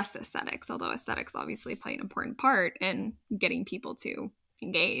beyond just aesthetics, although aesthetics obviously play an important part in getting people to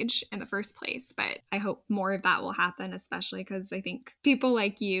engage in the first place. But I hope more of that will happen, especially because I think people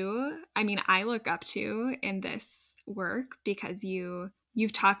like you, I look up to in this work because you've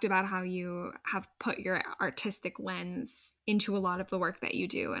talked about how you have put your artistic lens into a lot of the work that you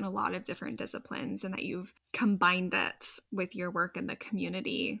do in a lot of different disciplines, and that you've combined it with your work in the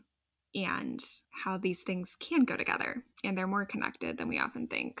community, and how these things can go together and they're more connected than we often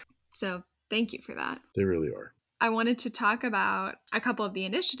think. So thank you for that. They really are. I wanted to talk about a couple of the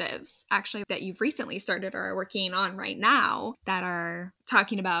initiatives actually that you've recently started or are working on right now that are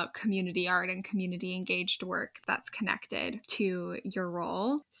talking about community art and community engaged work that's connected to your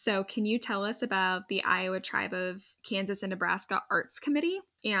role. So can you tell us about the Iowa Tribe of Kansas and Nebraska Arts Committee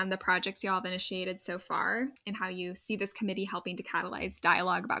and the projects y'all have initiated so far, and how you see this committee helping to catalyze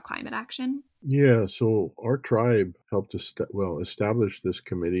dialogue about climate action? Yeah, so our tribe helped establish this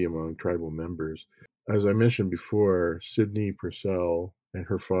committee among tribal members. As I mentioned before, Sydney Purcell and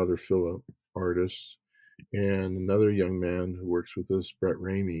her father Philip, artists, and another young man who works with us, Brett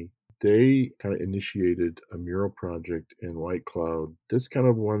Ramey, they kind of initiated a mural project in White Cloud. That's kind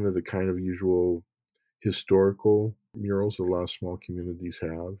of one of the kind of usual historical murals that a lot of small communities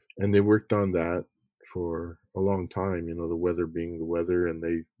have. And they worked on that for a long time, the weather being the weather, and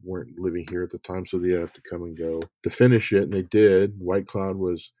they weren't living here at the time, so they had to come and go to finish it, and they did. White Cloud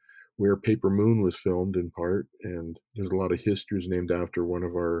was where Paper Moon was filmed in part, and there's a lot of histories named after one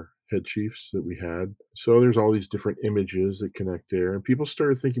of our head chiefs that we had. So there's all these different images that connect there, and people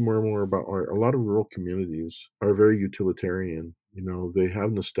started thinking more and more about art. A lot of rural communities are very utilitarian. They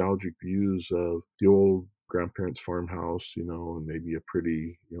have nostalgic views of the old grandparents' farmhouse, and maybe a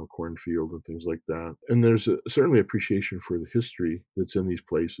pretty, cornfield and things like that. And there's certainly appreciation for the history that's in these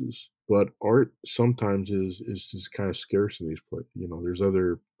places. But art sometimes is just kind of scarce in these places. There's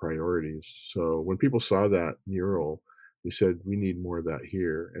other priorities. So when people saw that mural, they said, we need more of that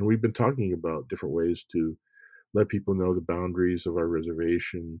here. And we've been talking about different ways to let people know the boundaries of our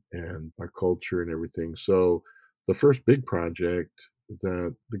reservation and our culture and everything. So the first big project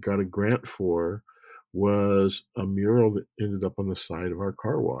that they got a grant for was a mural that ended up on the side of our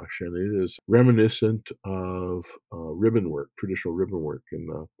car wash, and it is reminiscent of ribbon work, traditional ribbon work, and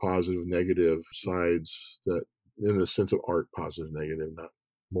the positive, negative sides that, in the sense of art, positive, negative, not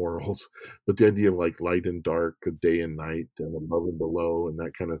morals, but the idea of like light and dark, day and night, and above and below, and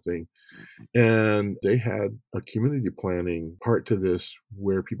that kind of thing. And they had a community planning part to this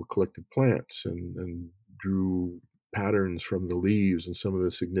where people collected plants and drew patterns from the leaves and some of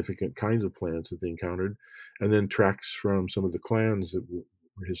the significant kinds of plants that they encountered, and then tracks from some of the clans that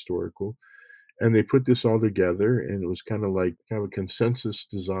were historical. And they put this all together, and it was kind of like kind of a consensus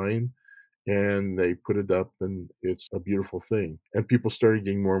design, and they put it up, and it's a beautiful thing. And people started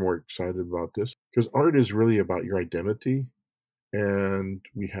getting more and more excited about this because art is really about your identity. And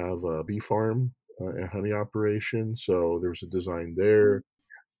we have a bee farm, a honey operation, so there's a design there.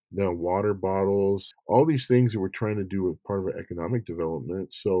 The water bottles, all these things that we're trying to do as part of our economic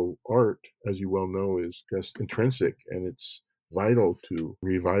development. So art, as you well know, is just intrinsic, and it's vital to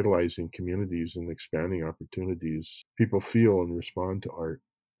revitalizing communities and expanding opportunities. People feel and respond to art.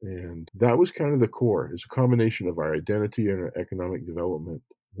 And that was kind of the core. It's a combination of our identity and our economic development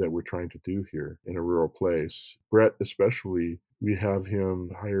that we're trying to do here in a rural place. Brett, especially, we have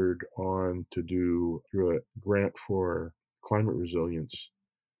him hired on to do through a grant for climate resilience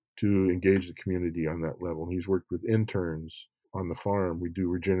to engage the community on that level. He's worked with interns on the farm. We do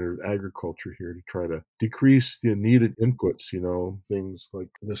regenerative agriculture here to try to decrease the needed inputs, things like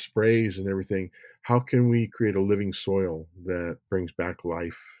the sprays and everything. How can we create a living soil that brings back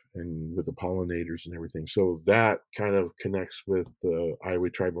life and with the pollinators and everything? So that kind of connects with the Iowa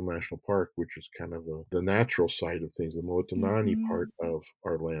Tribal National Park, which is kind of the natural side of things, the Motunani Mm-hmm. part of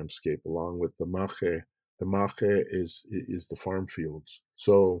our landscape, along with the Mache. The Mache is the farm fields.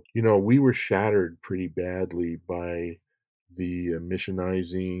 So, we were shattered pretty badly by the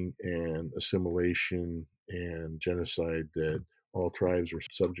missionizing and assimilation and genocide that all tribes are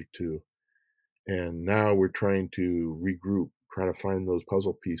subject to. And now we're trying to regroup, try to find those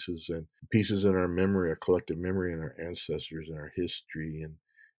puzzle pieces and pieces in our memory, our collective memory, and our ancestors and our history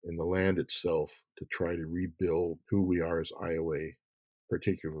and the land itself to try to rebuild who we are as Iowa,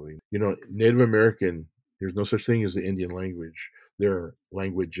 particularly. Native American, there's no such thing as the Indian language. There are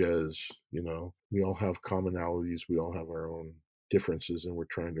languages, we all have commonalities, we all have our own differences, and we're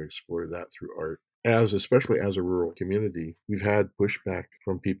trying to explore that through art. Especially as a rural community, we've had pushback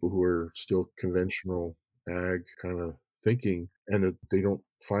from people who are still conventional ag kind of thinking, and that they don't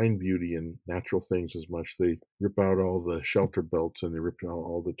find beauty in natural things as much. They rip out all the shelter belts and they rip out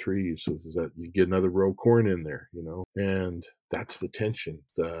all the trees so that you get another row of corn in there, and that's the tension.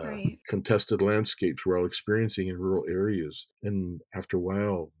 The Right. contested landscapes we're all experiencing in rural areas. And after a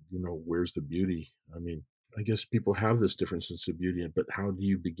while, where's the beauty? I mean, I guess people have this different sense of beauty, but how do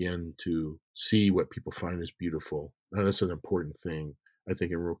you begin to see what people find as beautiful? And that's an important thing. I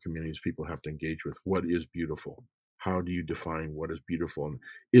think in rural communities, people have to engage with what is beautiful. How do you define what is beautiful? And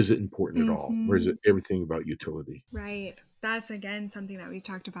is it important at all? Or is Mm-hmm. it everything about utility? Right. That's again something that we've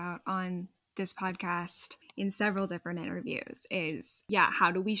talked about on this podcast in several different interviews is, yeah,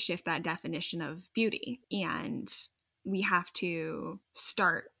 how do we shift that definition of beauty? And we have to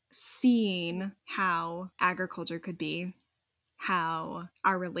start seeing how agriculture could be, how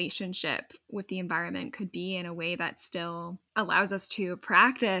our relationship with the environment could be in a way that still allows us to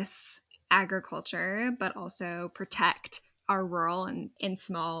practice agriculture, but also protect our rural and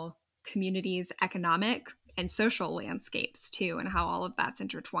small communities' economic and social landscapes too, and how all of that's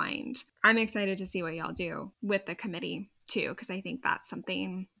intertwined. I'm excited to see what y'all do with the committee too, because I think that's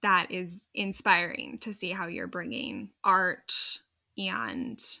something that is inspiring to see how you're bringing art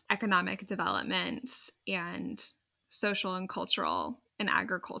and economic development and social and cultural and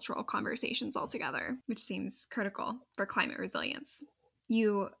agricultural conversations altogether, which seems critical for climate resilience.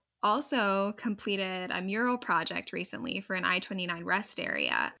 You also completed a mural project recently for an I-29 rest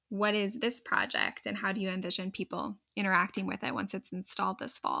area. What is this project and how do you envision people interacting with it once it's installed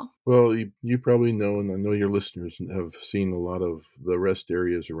this fall? Well, you probably know, and I know your listeners have seen a lot of the rest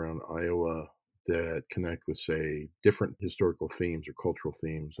areas around Iowa that connect with, say, different historical themes or cultural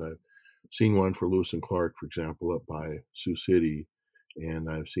themes. I've seen one for Lewis and Clark, for example, up by Sioux City, and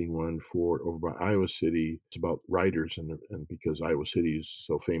I've seen one for over by Iowa City. It's about writers, and because Iowa City is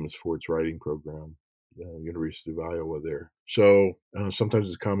so famous for its writing program, University of Iowa there. So sometimes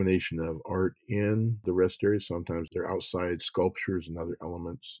it's a combination of art in the rest area. Sometimes they're outside sculptures and other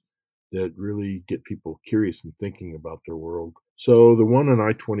elements that really get people curious and thinking about their world. So the one on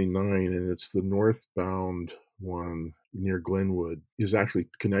I-29, and it's the northbound one near Glenwood, is actually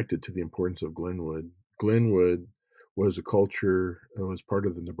connected to the importance of Glenwood. Glenwood was a culture, it was part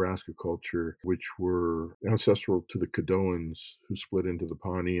of the Nebraska culture, which were ancestral to the Caddoans who split into the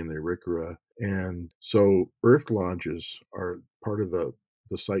Pawnee and the Arikara. And so earth lodges are part of the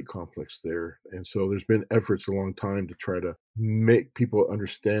site complex there. And so there's been efforts a long time to try to make people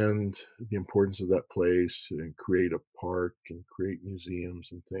understand the importance of that place and create a park and create museums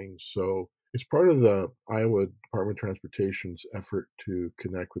and things. So it's part of the Iowa Department of Transportation's effort to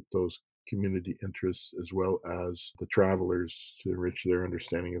connect with those community interests as well as the travelers to enrich their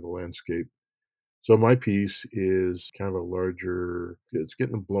understanding of the landscape. So my piece is kind of a larger, it's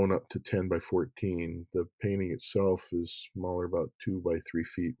getting blown up to 10 by 14. The painting itself is smaller, about 2 by 3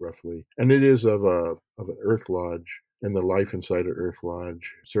 feet roughly. And it is of an earth lodge and the life inside an earth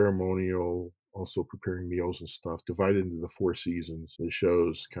lodge, ceremonial, also preparing meals and stuff, divided into the 4 seasons. It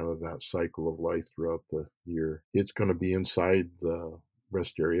shows kind of that cycle of life throughout the year. It's going to be inside the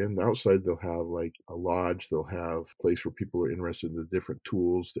rest area. And outside, they'll have like a lodge. They'll have a place where people are interested in the different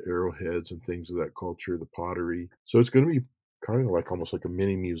tools, the arrowheads and things of that culture, the pottery. So it's going to be kind of like almost like a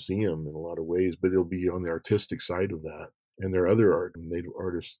mini museum in a lot of ways, but it'll be on the artistic side of that. And there are other native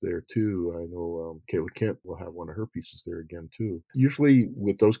artists there too. I know Kayla Kent will have one of her pieces there again too. Usually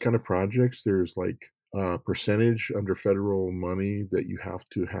with those kind of projects, there's like a percentage under federal money that you have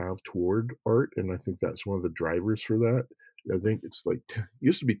to have toward art, and I think that's one of the drivers for that. I think it's like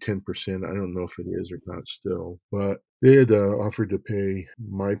used to be 10%. I don't know if it is or not still, but they had offered to pay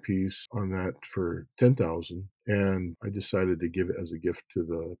my piece on that for 10,000, and I decided to give it as a gift to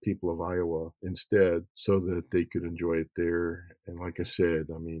the people of Iowa instead, so that they could enjoy it there. And like I said,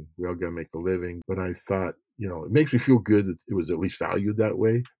 I mean, we all got to make a living, but I thought, it makes me feel good that it was at least valued that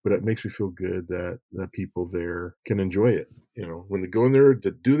way. But it makes me feel good that the people there can enjoy it. When they go in there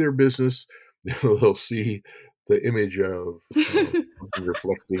to do their business, they'll see the image of something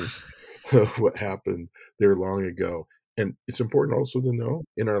reflecting what happened there long ago. And it's important also to know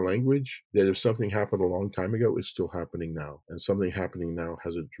in our language that if something happened a long time ago, it's still happening now. And something happening now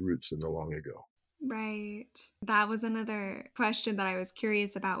has its roots in the long ago. Right. That was another question that I was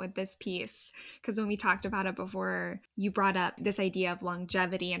curious about with this piece. Because when we talked about it before, you brought up this idea of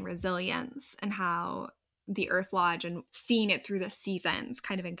longevity and resilience and how the Earth Lodge and seeing it through the seasons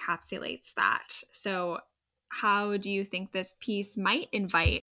kind of encapsulates that. So, how do you think this piece might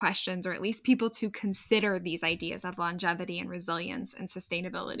invite questions or at least people to consider these ideas of longevity and resilience and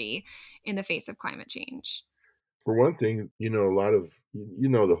sustainability in the face of climate change? For one thing, a lot of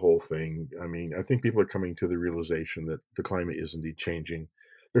the whole thing. I mean, I think people are coming to the realization that the climate is indeed changing.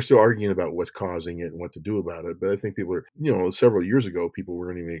 They're still arguing about what's causing it and what to do about it, but I think people are, several years ago, people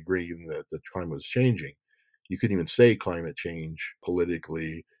weren't even agreeing that the climate was changing. You couldn't even say climate change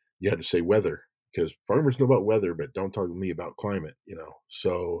politically. You had to say weather because farmers know about weather, but don't talk to me about climate.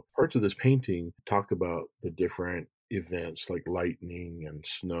 So parts of this painting talk about the different events like lightning and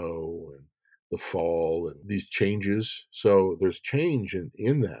snow and the fall and these changes. So there's change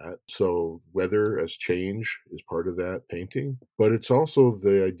in that. So weather as change is part of that painting. But it's also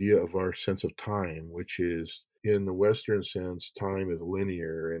the idea of our sense of time, which is in the Western sense, time is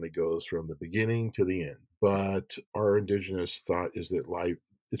linear and it goes from the beginning to the end. But our indigenous thought is that life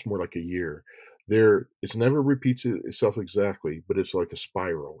it's more like a year. It's never repeats itself exactly, but it's like a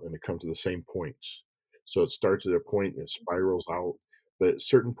spiral and it comes to the same points. So it starts at a point and it spirals out, but at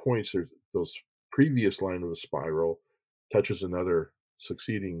certain points there's those previous line of the spiral touches another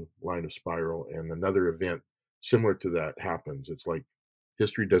succeeding line of spiral and another event similar to that happens. It's like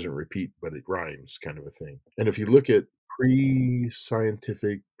history doesn't repeat, but it rhymes kind of a thing. And if you look at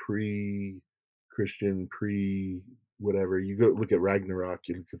pre-scientific, pre-Christian, pre whatever, you go look at Ragnarok,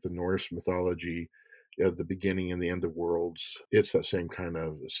 you look at the Norse mythology, at the beginning and the end of worlds. It's that same kind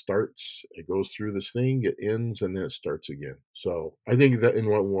of it starts, it goes through this thing, it ends, and then it starts again. So I think that in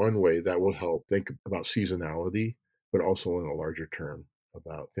one way that will help think about seasonality, but also in a larger term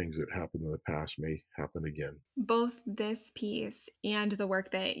about things that happened in the past may happen again. Both this piece and the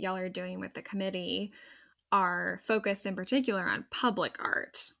work that y'all are doing with the committee are focused in particular on public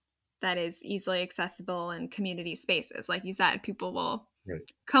art that is easily accessible in community spaces. Like you said, people will Right.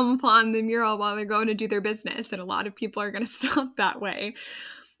 come upon the mural while they're going to do their business, and a lot of people are going to stop that way.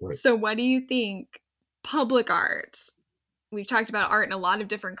 Right. So, what do you think public art? We've talked about art in a lot of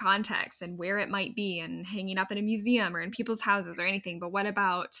different contexts and where it might be and hanging up in a museum or in people's houses or anything. But what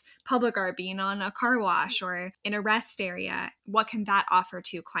about public art being on a car wash or in a rest area? What can that offer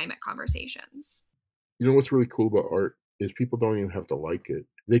to climate conversations? What's really cool about art is people don't even have to like it.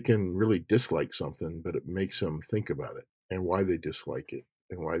 They can really dislike something, but it makes them think about it and why they dislike it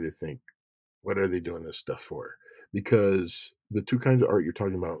and why they think, what are they doing this stuff for? Because the two kinds of art you're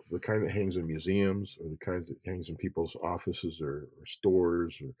talking about, the kind that hangs in museums or the kind that hangs in people's offices or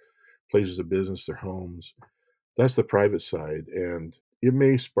stores or places of business, their homes, that's the private side. And it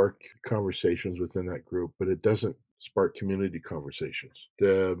may spark conversations within that group, but it doesn't spark community conversations.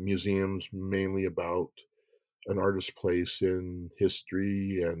 The museum's mainly about an artist's place in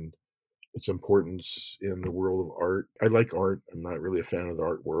history and its importance in the world of art. I like art. I'm not really a fan of the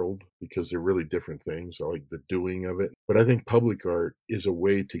art world because they're really different things. I like the doing of it. But I think public art is a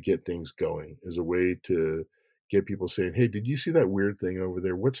way to get things going, is a way to get people saying, "Hey, did you see that weird thing over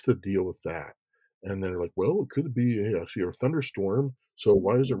there? What's the deal with that?" And they're like, "Well, it could be, hey, I see a thunderstorm. So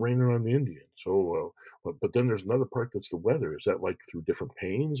why is it raining on the Indian? So, but then there's another part that's the weather. Is that like through different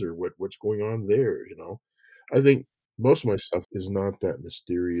panes or what's going on there? You know, I think most of my stuff is not that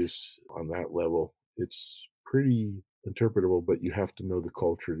mysterious on that level. It's pretty interpretable, but you have to know the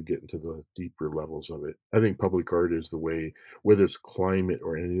culture to get into the deeper levels of it. I think public art is the way, whether it's climate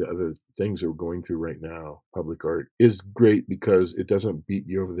or any other things that we're going through right now. Public art is great because it doesn't beat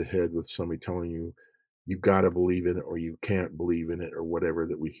you over the head with somebody telling you you got to believe in it or you can't believe in it or whatever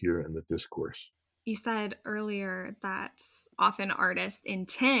that we hear in the discourse. You said earlier that often artists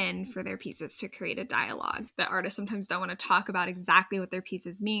intend for their pieces to create a dialogue. That artists sometimes don't want to talk about exactly what their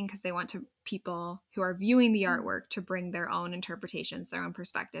pieces mean because they want to people who are viewing the artwork to bring their own interpretations, their own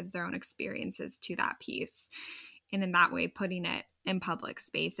perspectives, their own experiences to that piece. And in that way, putting it in public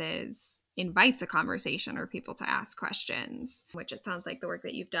spaces invites a conversation or people to ask questions, which it sounds like the work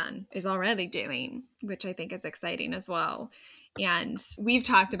that you've done is already doing, which I think is exciting as well. And we've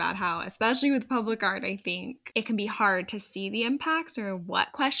talked about how, especially with public art, I think it can be hard to see the impacts or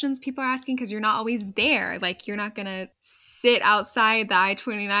what questions people are asking because you're not always there. Like, you're not going to sit outside the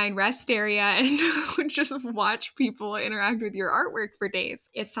I-29 rest area and just watch people interact with your artwork for days.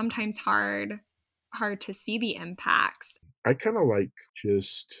 It's sometimes hard to see the impacts. I kind of like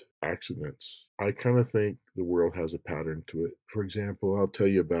just accidents. I kind of think the world has a pattern to it. For example, I'll tell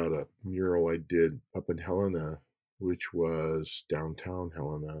you about a mural I did up in Helena, which was downtown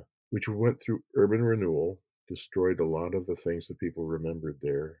Helena, which went through urban renewal, destroyed a lot of the things that people remembered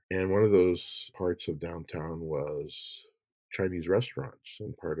there. And one of those parts of downtown was Chinese restaurants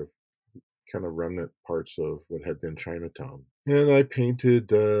and part of kind of remnant parts of what had been Chinatown. And I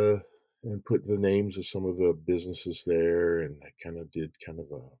painted and put the names of some of the businesses there, and I kind of did kind of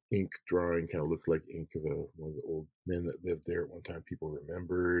a ink drawing, kind of looked like ink of one of the old men that lived there at one time. People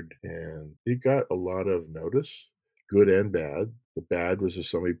remembered, and it got a lot of notice, good and bad. The bad was that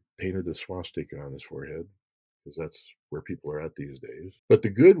somebody painted a swastika on his forehead because that's where people are at these days. But the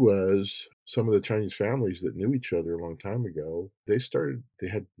good was some of the Chinese families that knew each other a long time ago, they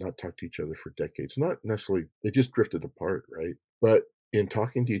had not talked to each other for decades. Not necessarily, they just drifted apart, right? But in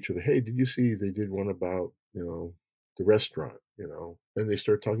talking to each other, hey, did you see they did one about, the restaurant, and they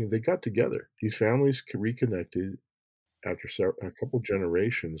started talking, they got together. These families reconnected after a couple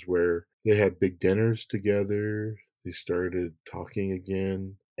generations where they had big dinners together. They started talking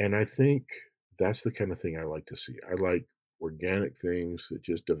again. And I think that's the kind of thing I like to see. I like organic things that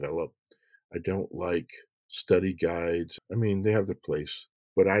just develop. I don't like study guides. I mean, they have their place,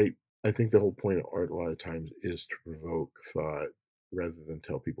 but I think the whole point of art a lot of times is to provoke thought rather than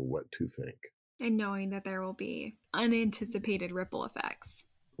tell people what to think. And knowing that there will be unanticipated ripple effects.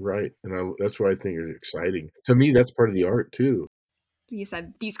 Right. And that's what I think is exciting. To me, that's part of the art too. You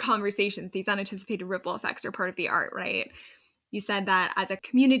said these conversations, these unanticipated ripple effects are part of the art, right? You said that as a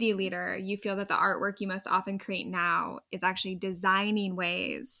community leader, you feel that the artwork you most often create now is actually designing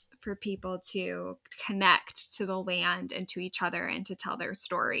ways for people to connect to the land and to each other and to tell their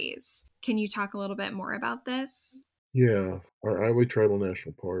stories. Can you talk a little bit more about this? Yeah, our Iowa Tribal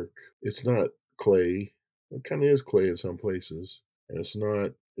National Park. It's not clay. It kind of is clay in some places, and it's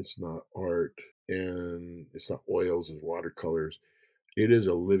not art, and it's not oils and watercolors. It is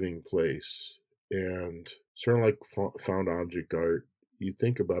a living place, and sort of like found object art. You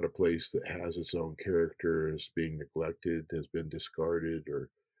think about a place that has its own character, is being neglected, has been discarded, or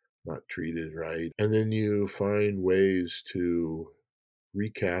not treated right, and then you find ways to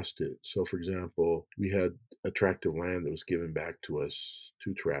recast it. So, for example, we had a tract of land that was given back to us,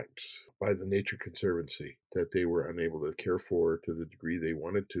 two tracts, by the Nature Conservancy that they were unable to care for to the degree they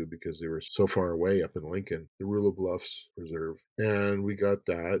wanted to because they were so far away up in Lincoln, the Rula Bluffs Reserve. And we got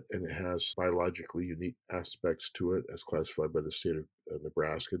that, and it has biologically unique aspects to it as classified by the state of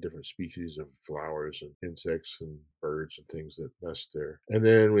Nebraska, different species of flowers and insects and birds and things that nest there. And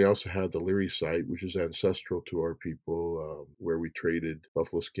then we also had the Leary site, which is ancestral to our people, where we traded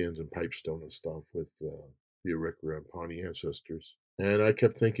buffalo skins and pipestone and stuff with the Arikara and Pawnee ancestors. And I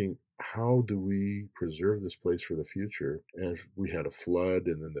kept thinking, how do we preserve this place for the future? And we had a flood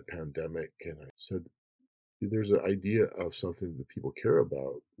and then the pandemic. And I said, there's an idea of something that people care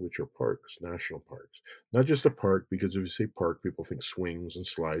about, which are parks, national parks. Not just a park, because if you say park, people think swings and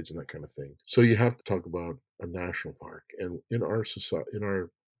slides and that kind of thing. So you have to talk about a national park. And in our society, in our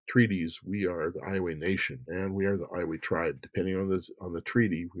treaties, we are the Iowa Nation and we are the Iowa tribe. Depending on the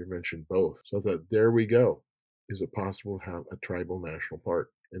treaty, we mentioned both. So I thought, there we go. Is it possible to have a tribal national park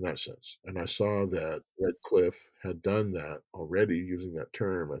in that sense? And I saw that Red Cliff had done that already using that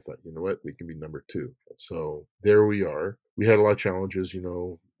term. I thought, you know what, we can be number two. So there we are. We had a lot of challenges.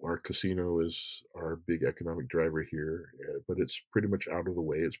 Our casino is our big economic driver here, but it's pretty much out of the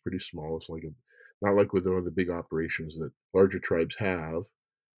way. It's pretty small. It's not like with one of the big operations that larger tribes have,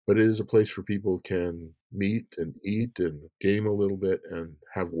 but it is a place for people can meet and eat and game a little bit and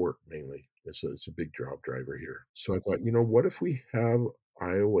have work mainly. It's a big job driver here. So I thought, what if we have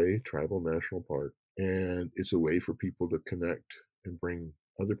Iowa Tribal National Park, and it's a way for people to connect and bring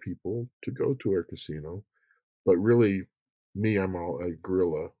other people to go to our casino. But really, me, I'm all a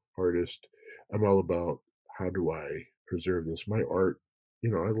guerrilla artist. I'm all about, how do I preserve this? My art, I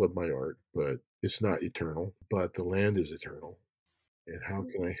love my art, but it's not eternal. But the land is eternal. And how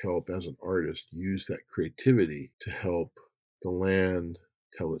can I help as an artist use that creativity to help the land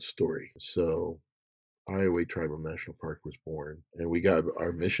tell its story? So Iowa Tribal National Park was born, and we got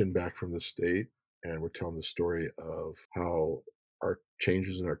our mission back from the state, and we're telling the story of how our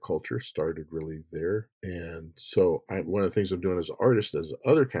changes in our culture started really there. And so, one of the things I'm doing as an artist, as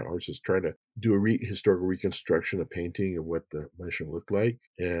other kind of artist, is trying to do a historical reconstruction, a painting of what the mission looked like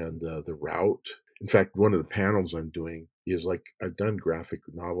and the route. In fact, one of the panels I'm doing is like, I've done graphic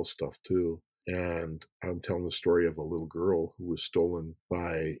novel stuff too, and I'm telling the story of a little girl who was stolen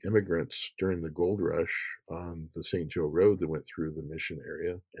by immigrants during the gold rush on the St. Joe Road that went through the mission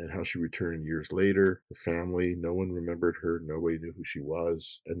area, and how she returned years later. The family, no one remembered her, nobody knew who she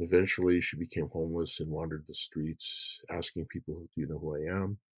was. And eventually she became homeless and wandered the streets asking people, do you know who I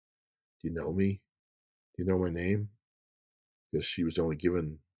am? Do you know me? Do you know my name? Because she was only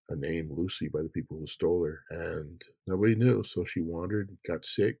given a name, Lucy, by the people who stole her. And nobody knew. So she wandered, got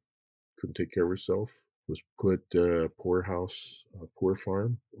sick, couldn't take care of herself, was put poorhouse, poor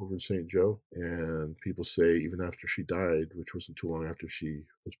farm over in St. Joe. And people say even after she died, which wasn't too long after she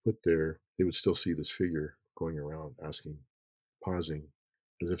was put there, they would still see this figure going around asking, pausing,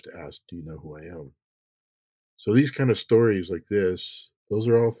 as if to ask, do you know who I am? So these kind of stories like this, those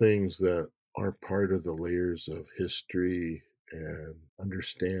are all things that are part of the layers of history and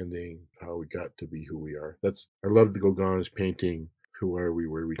understanding how we got to be who we are. I love the Gauguin's painting, who are we,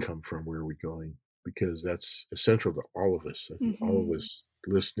 where we come from, where are we going? Because that's essential to all of us. I think all of us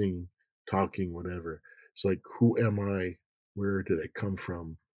listening, talking, whatever. It's like, who am I? Where did I come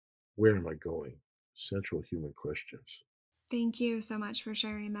from? Where am I going? Central human questions. Thank you so much for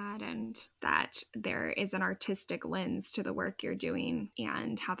sharing that, and that there is an artistic lens to the work you're doing,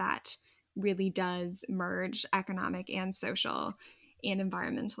 and how that really does merge economic and social and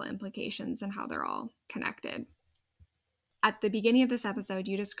environmental implications and how they're all connected. At the beginning of this episode,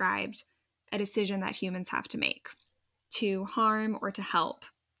 you described a decision that humans have to make: to harm or to help,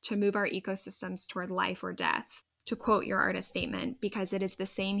 to move our ecosystems toward life or death. To quote your artist statement, because it is the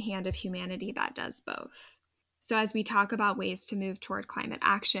same hand of humanity that does both. So, as we talk about ways to move toward climate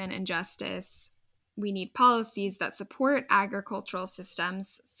action and justice, we need policies that support agricultural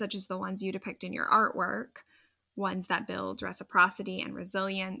systems, such as the ones you depict in your artwork, ones that build reciprocity and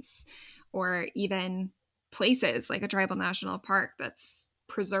resilience, or even places like a tribal national park that's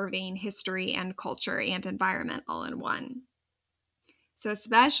preserving history and culture and environment all in one. So,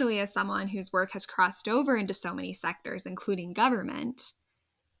 especially as someone whose work has crossed over into so many sectors, including government,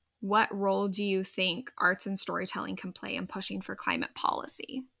 what role do you think arts and storytelling can play in pushing for climate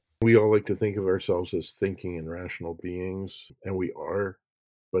policy? We all like to think of ourselves as thinking and rational beings, and we are,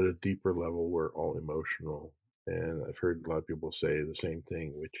 but at a deeper level, we're all emotional. And I've heard a lot of people say the same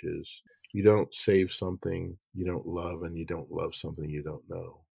thing, which is, you don't save something you don't love, and you don't love something you don't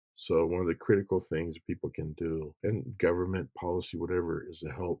know. So, one of the critical things people can do, and government policy, whatever, is to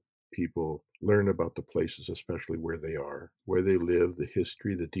help people learn about the places, especially where they are, where they live, the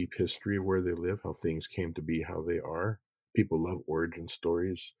history, the deep history of where they live, how things came to be how they are. People love origin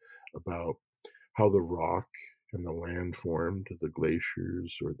stories about how the rock and the land formed, the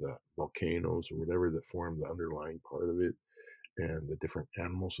glaciers or the volcanoes or whatever that formed the underlying part of it, and the different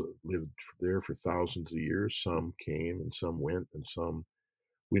animals that lived there for thousands of years. Some came and some went, and some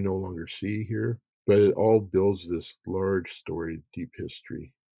we no longer see here. But it all builds this large story, deep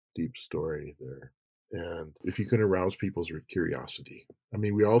history, deep story there. And if you can arouse people's curiosity, I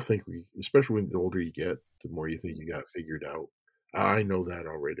mean, we all think especially when the older you get, the more you think you got figured out. I know that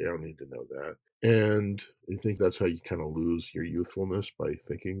already. I don't need to know that. And I think that's how you kind of lose your youthfulness, by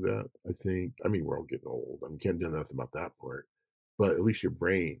thinking that. I mean, we're all getting old. I mean, can't do nothing about that part. But at least your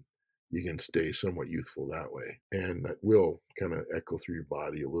brain, you can stay somewhat youthful that way. And that will kind of echo through your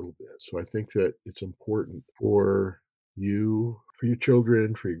body a little bit. So I think that it's important for you, for your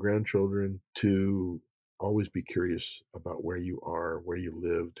children, for your grandchildren to always be curious about where you are, where you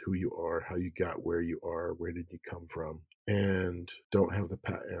lived, who you are, how you got where you are, where did you come from, and don't have the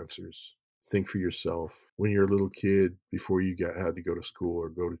pat answers. Think for yourself. When you're a little kid, before you had to go to school or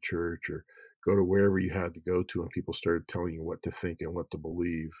go to church or go to wherever you had to go to, and people started telling you what to think and what to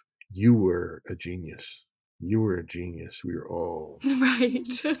believe, you were a genius. You were a genius. We were all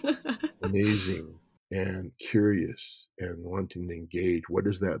Right. amazing and curious and wanting to engage. What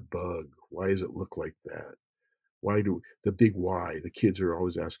is that bug? Why does it look like that? Why do the big why? The kids are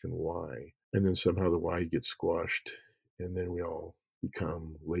always asking why. And then somehow the why gets squashed. And then we all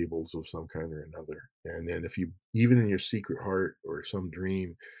become labels of some kind or another. And then if you, even in your secret heart or some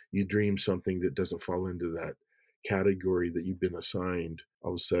dream, you dream something that doesn't fall into that category that you've been assigned,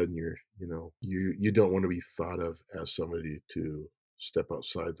 all of a sudden you don't want to be thought of as somebody to step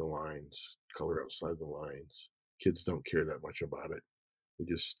outside the lines, color outside the lines. Kids don't care that much about it. They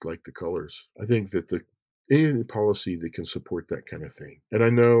just like the colors. I think that the any policy that can support that kind of thing. And I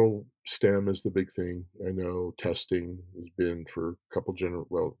know STEM is the big thing. I know testing has been for a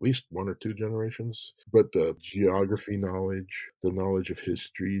well, at least one or two generations. But the geography knowledge, the knowledge of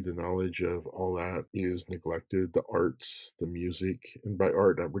history, the knowledge of all that is neglected. The arts, the music, and by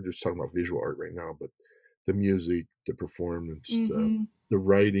art, we're just talking about visual art right now, but the music, the performance, Hmm. the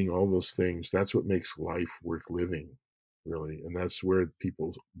writing, all those things. That's what makes life worth living, really. And that's where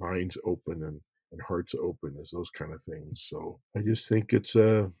people's minds open and hearts open, is those kind of things. So I just think it's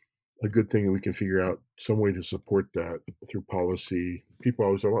a good thing that we can figure out some way to support that through policy. People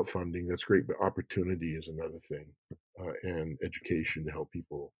always talk about funding. That's great, but opportunity is another thing. And education to help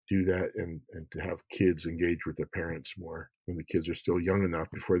people do that, and to have kids engage with their parents more when the kids are still young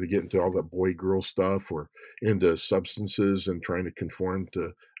enough before they get into all that boy girl stuff or into substances and trying to conform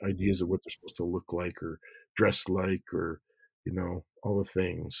to ideas of what they're supposed to look like or dress like, or all the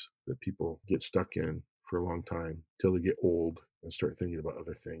things that people get stuck in for a long time till they get old and start thinking about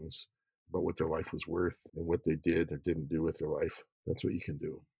other things, about what their life was worth and what they did or didn't do with their life. That's what you can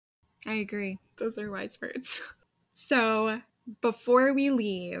do. I agree. Those are wise words. So, before we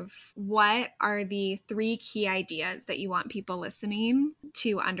leave, what are the 3 key ideas that you want people listening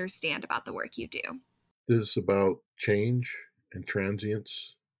to understand about the work you do? This is about change and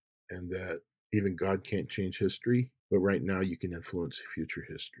transience, and that even God can't change history, but right now you can influence future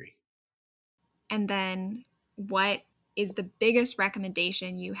history. And then, what is the biggest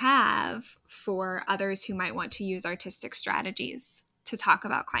recommendation you have for others who might want to use artistic strategies to talk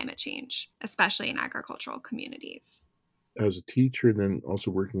about climate change, especially in agricultural communities? As a teacher, and then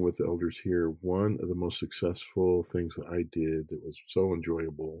also working with the elders here, one of the most successful things that I did that was so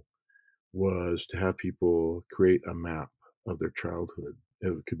enjoyable was to have people create a map of their childhood.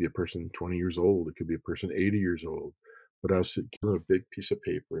 It could be a person 20 years old, it could be a person 80 years old. But I was give them a big piece of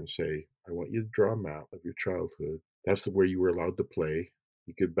paper and say, I want you to draw a map of your childhood. That's the where you were allowed to play.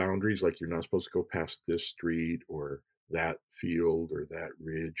 You could boundaries like you're not supposed to go past this street or that field or that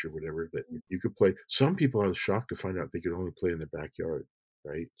ridge or whatever that you could play. Some people I was shocked to find out they could only play in their backyard,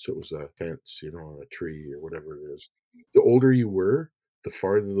 right? So it was a fence, on a tree or whatever it is. The older you were, the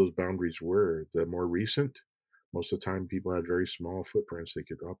farther those boundaries were, the more recent. Most of the time, people had very small footprints they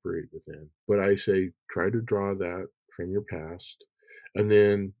could operate within. But I say, try to draw that from your past, and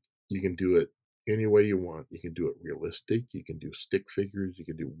then you can do it any way you want. You can do it realistic. You can do stick figures. You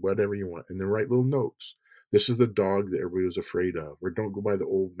can do whatever you want, and then write little notes. This is the dog that everybody was afraid of, or don't go by the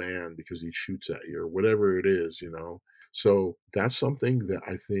old man because he shoots at you, or whatever it is. So that's something that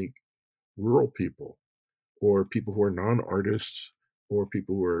I think rural people or people who are non-artists or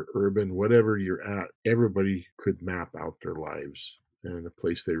people who are urban, whatever you're at, everybody could map out their lives and a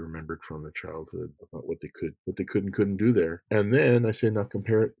place they remembered from their childhood about what they could and couldn't do there. And then I say, now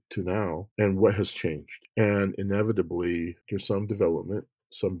compare it to now and what has changed. And inevitably, there's some development.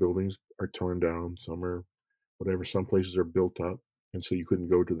 Some buildings are torn down, some are whatever, some places are built up. And so you couldn't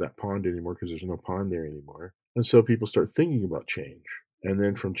go to that pond anymore because there's no pond there anymore. And so people start thinking about change. And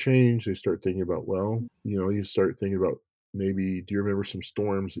then from change, they start thinking about, well, you start thinking about maybe, do you remember some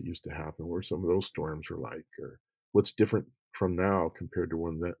storms that used to happen? What some of those storms were like? Or what's different from now compared to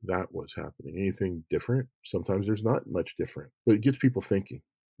when that was happening? Anything different? Sometimes there's not much different, but it gets people thinking.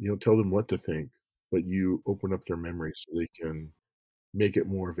 You don't tell them what to think, but you open up their memories so they can make it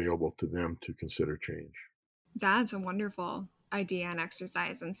more available to them to consider change. That's a wonderful idea and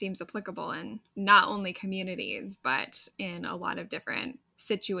exercise and seems applicable in not only communities, but in a lot of different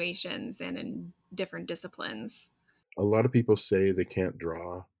situations and in different disciplines. A lot of people say they can't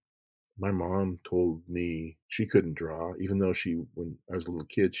draw, My mom told me she couldn't draw, even though when I was a little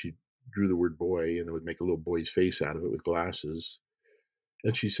kid, she drew the word boy and it would make a little boy's face out of it with glasses.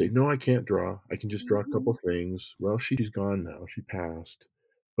 And she'd say, "No, I can't draw. I can just draw a couple things." Well, she's gone now. She passed.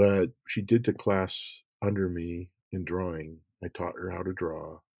 But she did the class under me in drawing. I taught her how to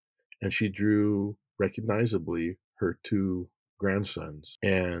draw. And she drew recognizably her two grandsons.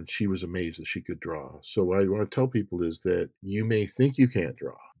 And she was amazed that she could draw. So what I want to tell people is that you may think you can't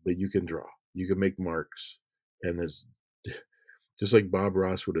draw, but you can draw. You can make marks. And there's just like Bob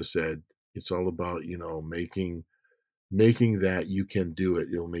Ross would have said, it's all about, making that you can do it.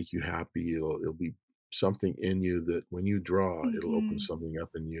 It'll make you happy. It'll be something in you that when you draw, it'll open something up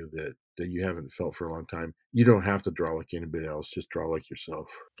in you that you haven't felt for a long time. You don't have to draw like anybody else. Just draw like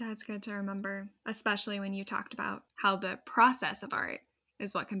yourself. That's good to remember, especially when you talked about how the process of art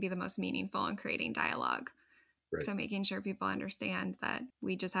is what can be the most meaningful in creating dialogue. Right. So making sure people understand that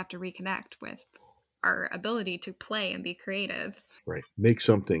we just have to reconnect with our ability to play and be creative. Right. Make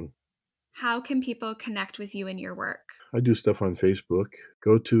something. How can people connect with you and your work? I do stuff on Facebook.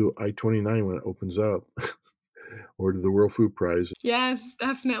 Go to I-29 when it opens up. Or to the World Food Prize. Yes,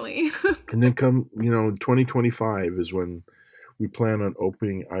 definitely. And then 2025 is when we plan on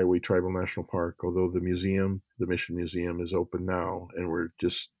opening Iowa Tribal National Park, although the Mission Museum is open now, and we're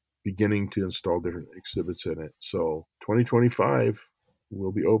just beginning to install different exhibits in it. So 2025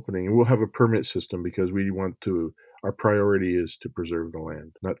 we'll be opening, and we'll have a permit system because our priority is to preserve the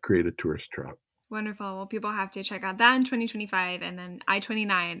land, not create a tourist trap. Wonderful. Well, people have to check out that in 2025, and then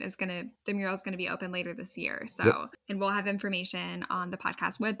I-29 the mural is going to be open later this year. So, yep. And we'll have information on the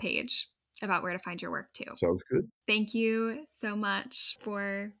podcast webpage about where to find your work too. Sounds good. Thank you so much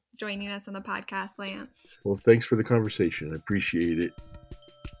for joining us on the podcast, Lance. Well, thanks for the conversation. I appreciate it.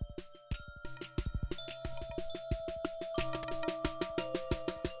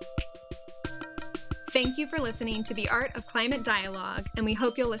 Thank you for listening to The Art of Climate Dialogue, and we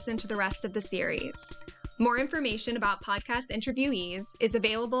hope you'll listen to the rest of the series. More information about podcast interviewees is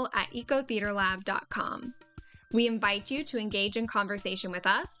available at ecotheaterlab.com. We invite you to engage in conversation with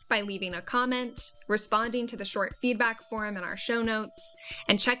us by leaving a comment, responding to the short feedback form in our show notes,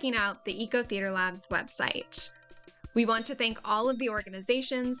 and checking out the Eco Theater Lab's website. We want to thank all of the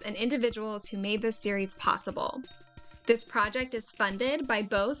organizations and individuals who made this series possible. This project is funded by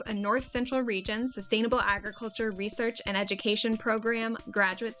both a North Central Region Sustainable Agriculture Research and Education Program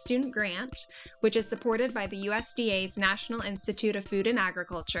graduate student grant, which is supported by the USDA's National Institute of Food and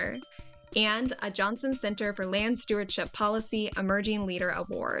Agriculture, and a Johnson Center for Land Stewardship Policy Emerging Leader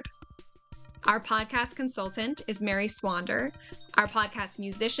Award. Our podcast consultant is Mary Swander, our podcast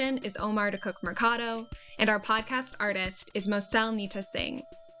musician is Omar Dakuk Mercado, and our podcast artist is Mosel Nita Singh.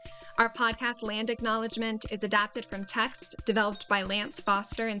 Our podcast land acknowledgement is adapted from text developed by Lance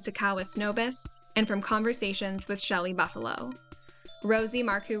Foster and Sakawis Nobis, and from conversations with Shelley Buffalo. Rosie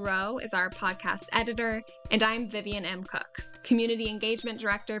Marcoux-Rowe is our podcast editor, and I'm Vivian M. Cook, Community Engagement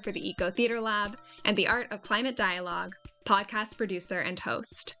Director for the Eco Theater Lab and the Art of Climate Dialogue, podcast producer and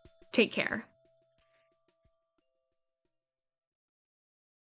host. Take care.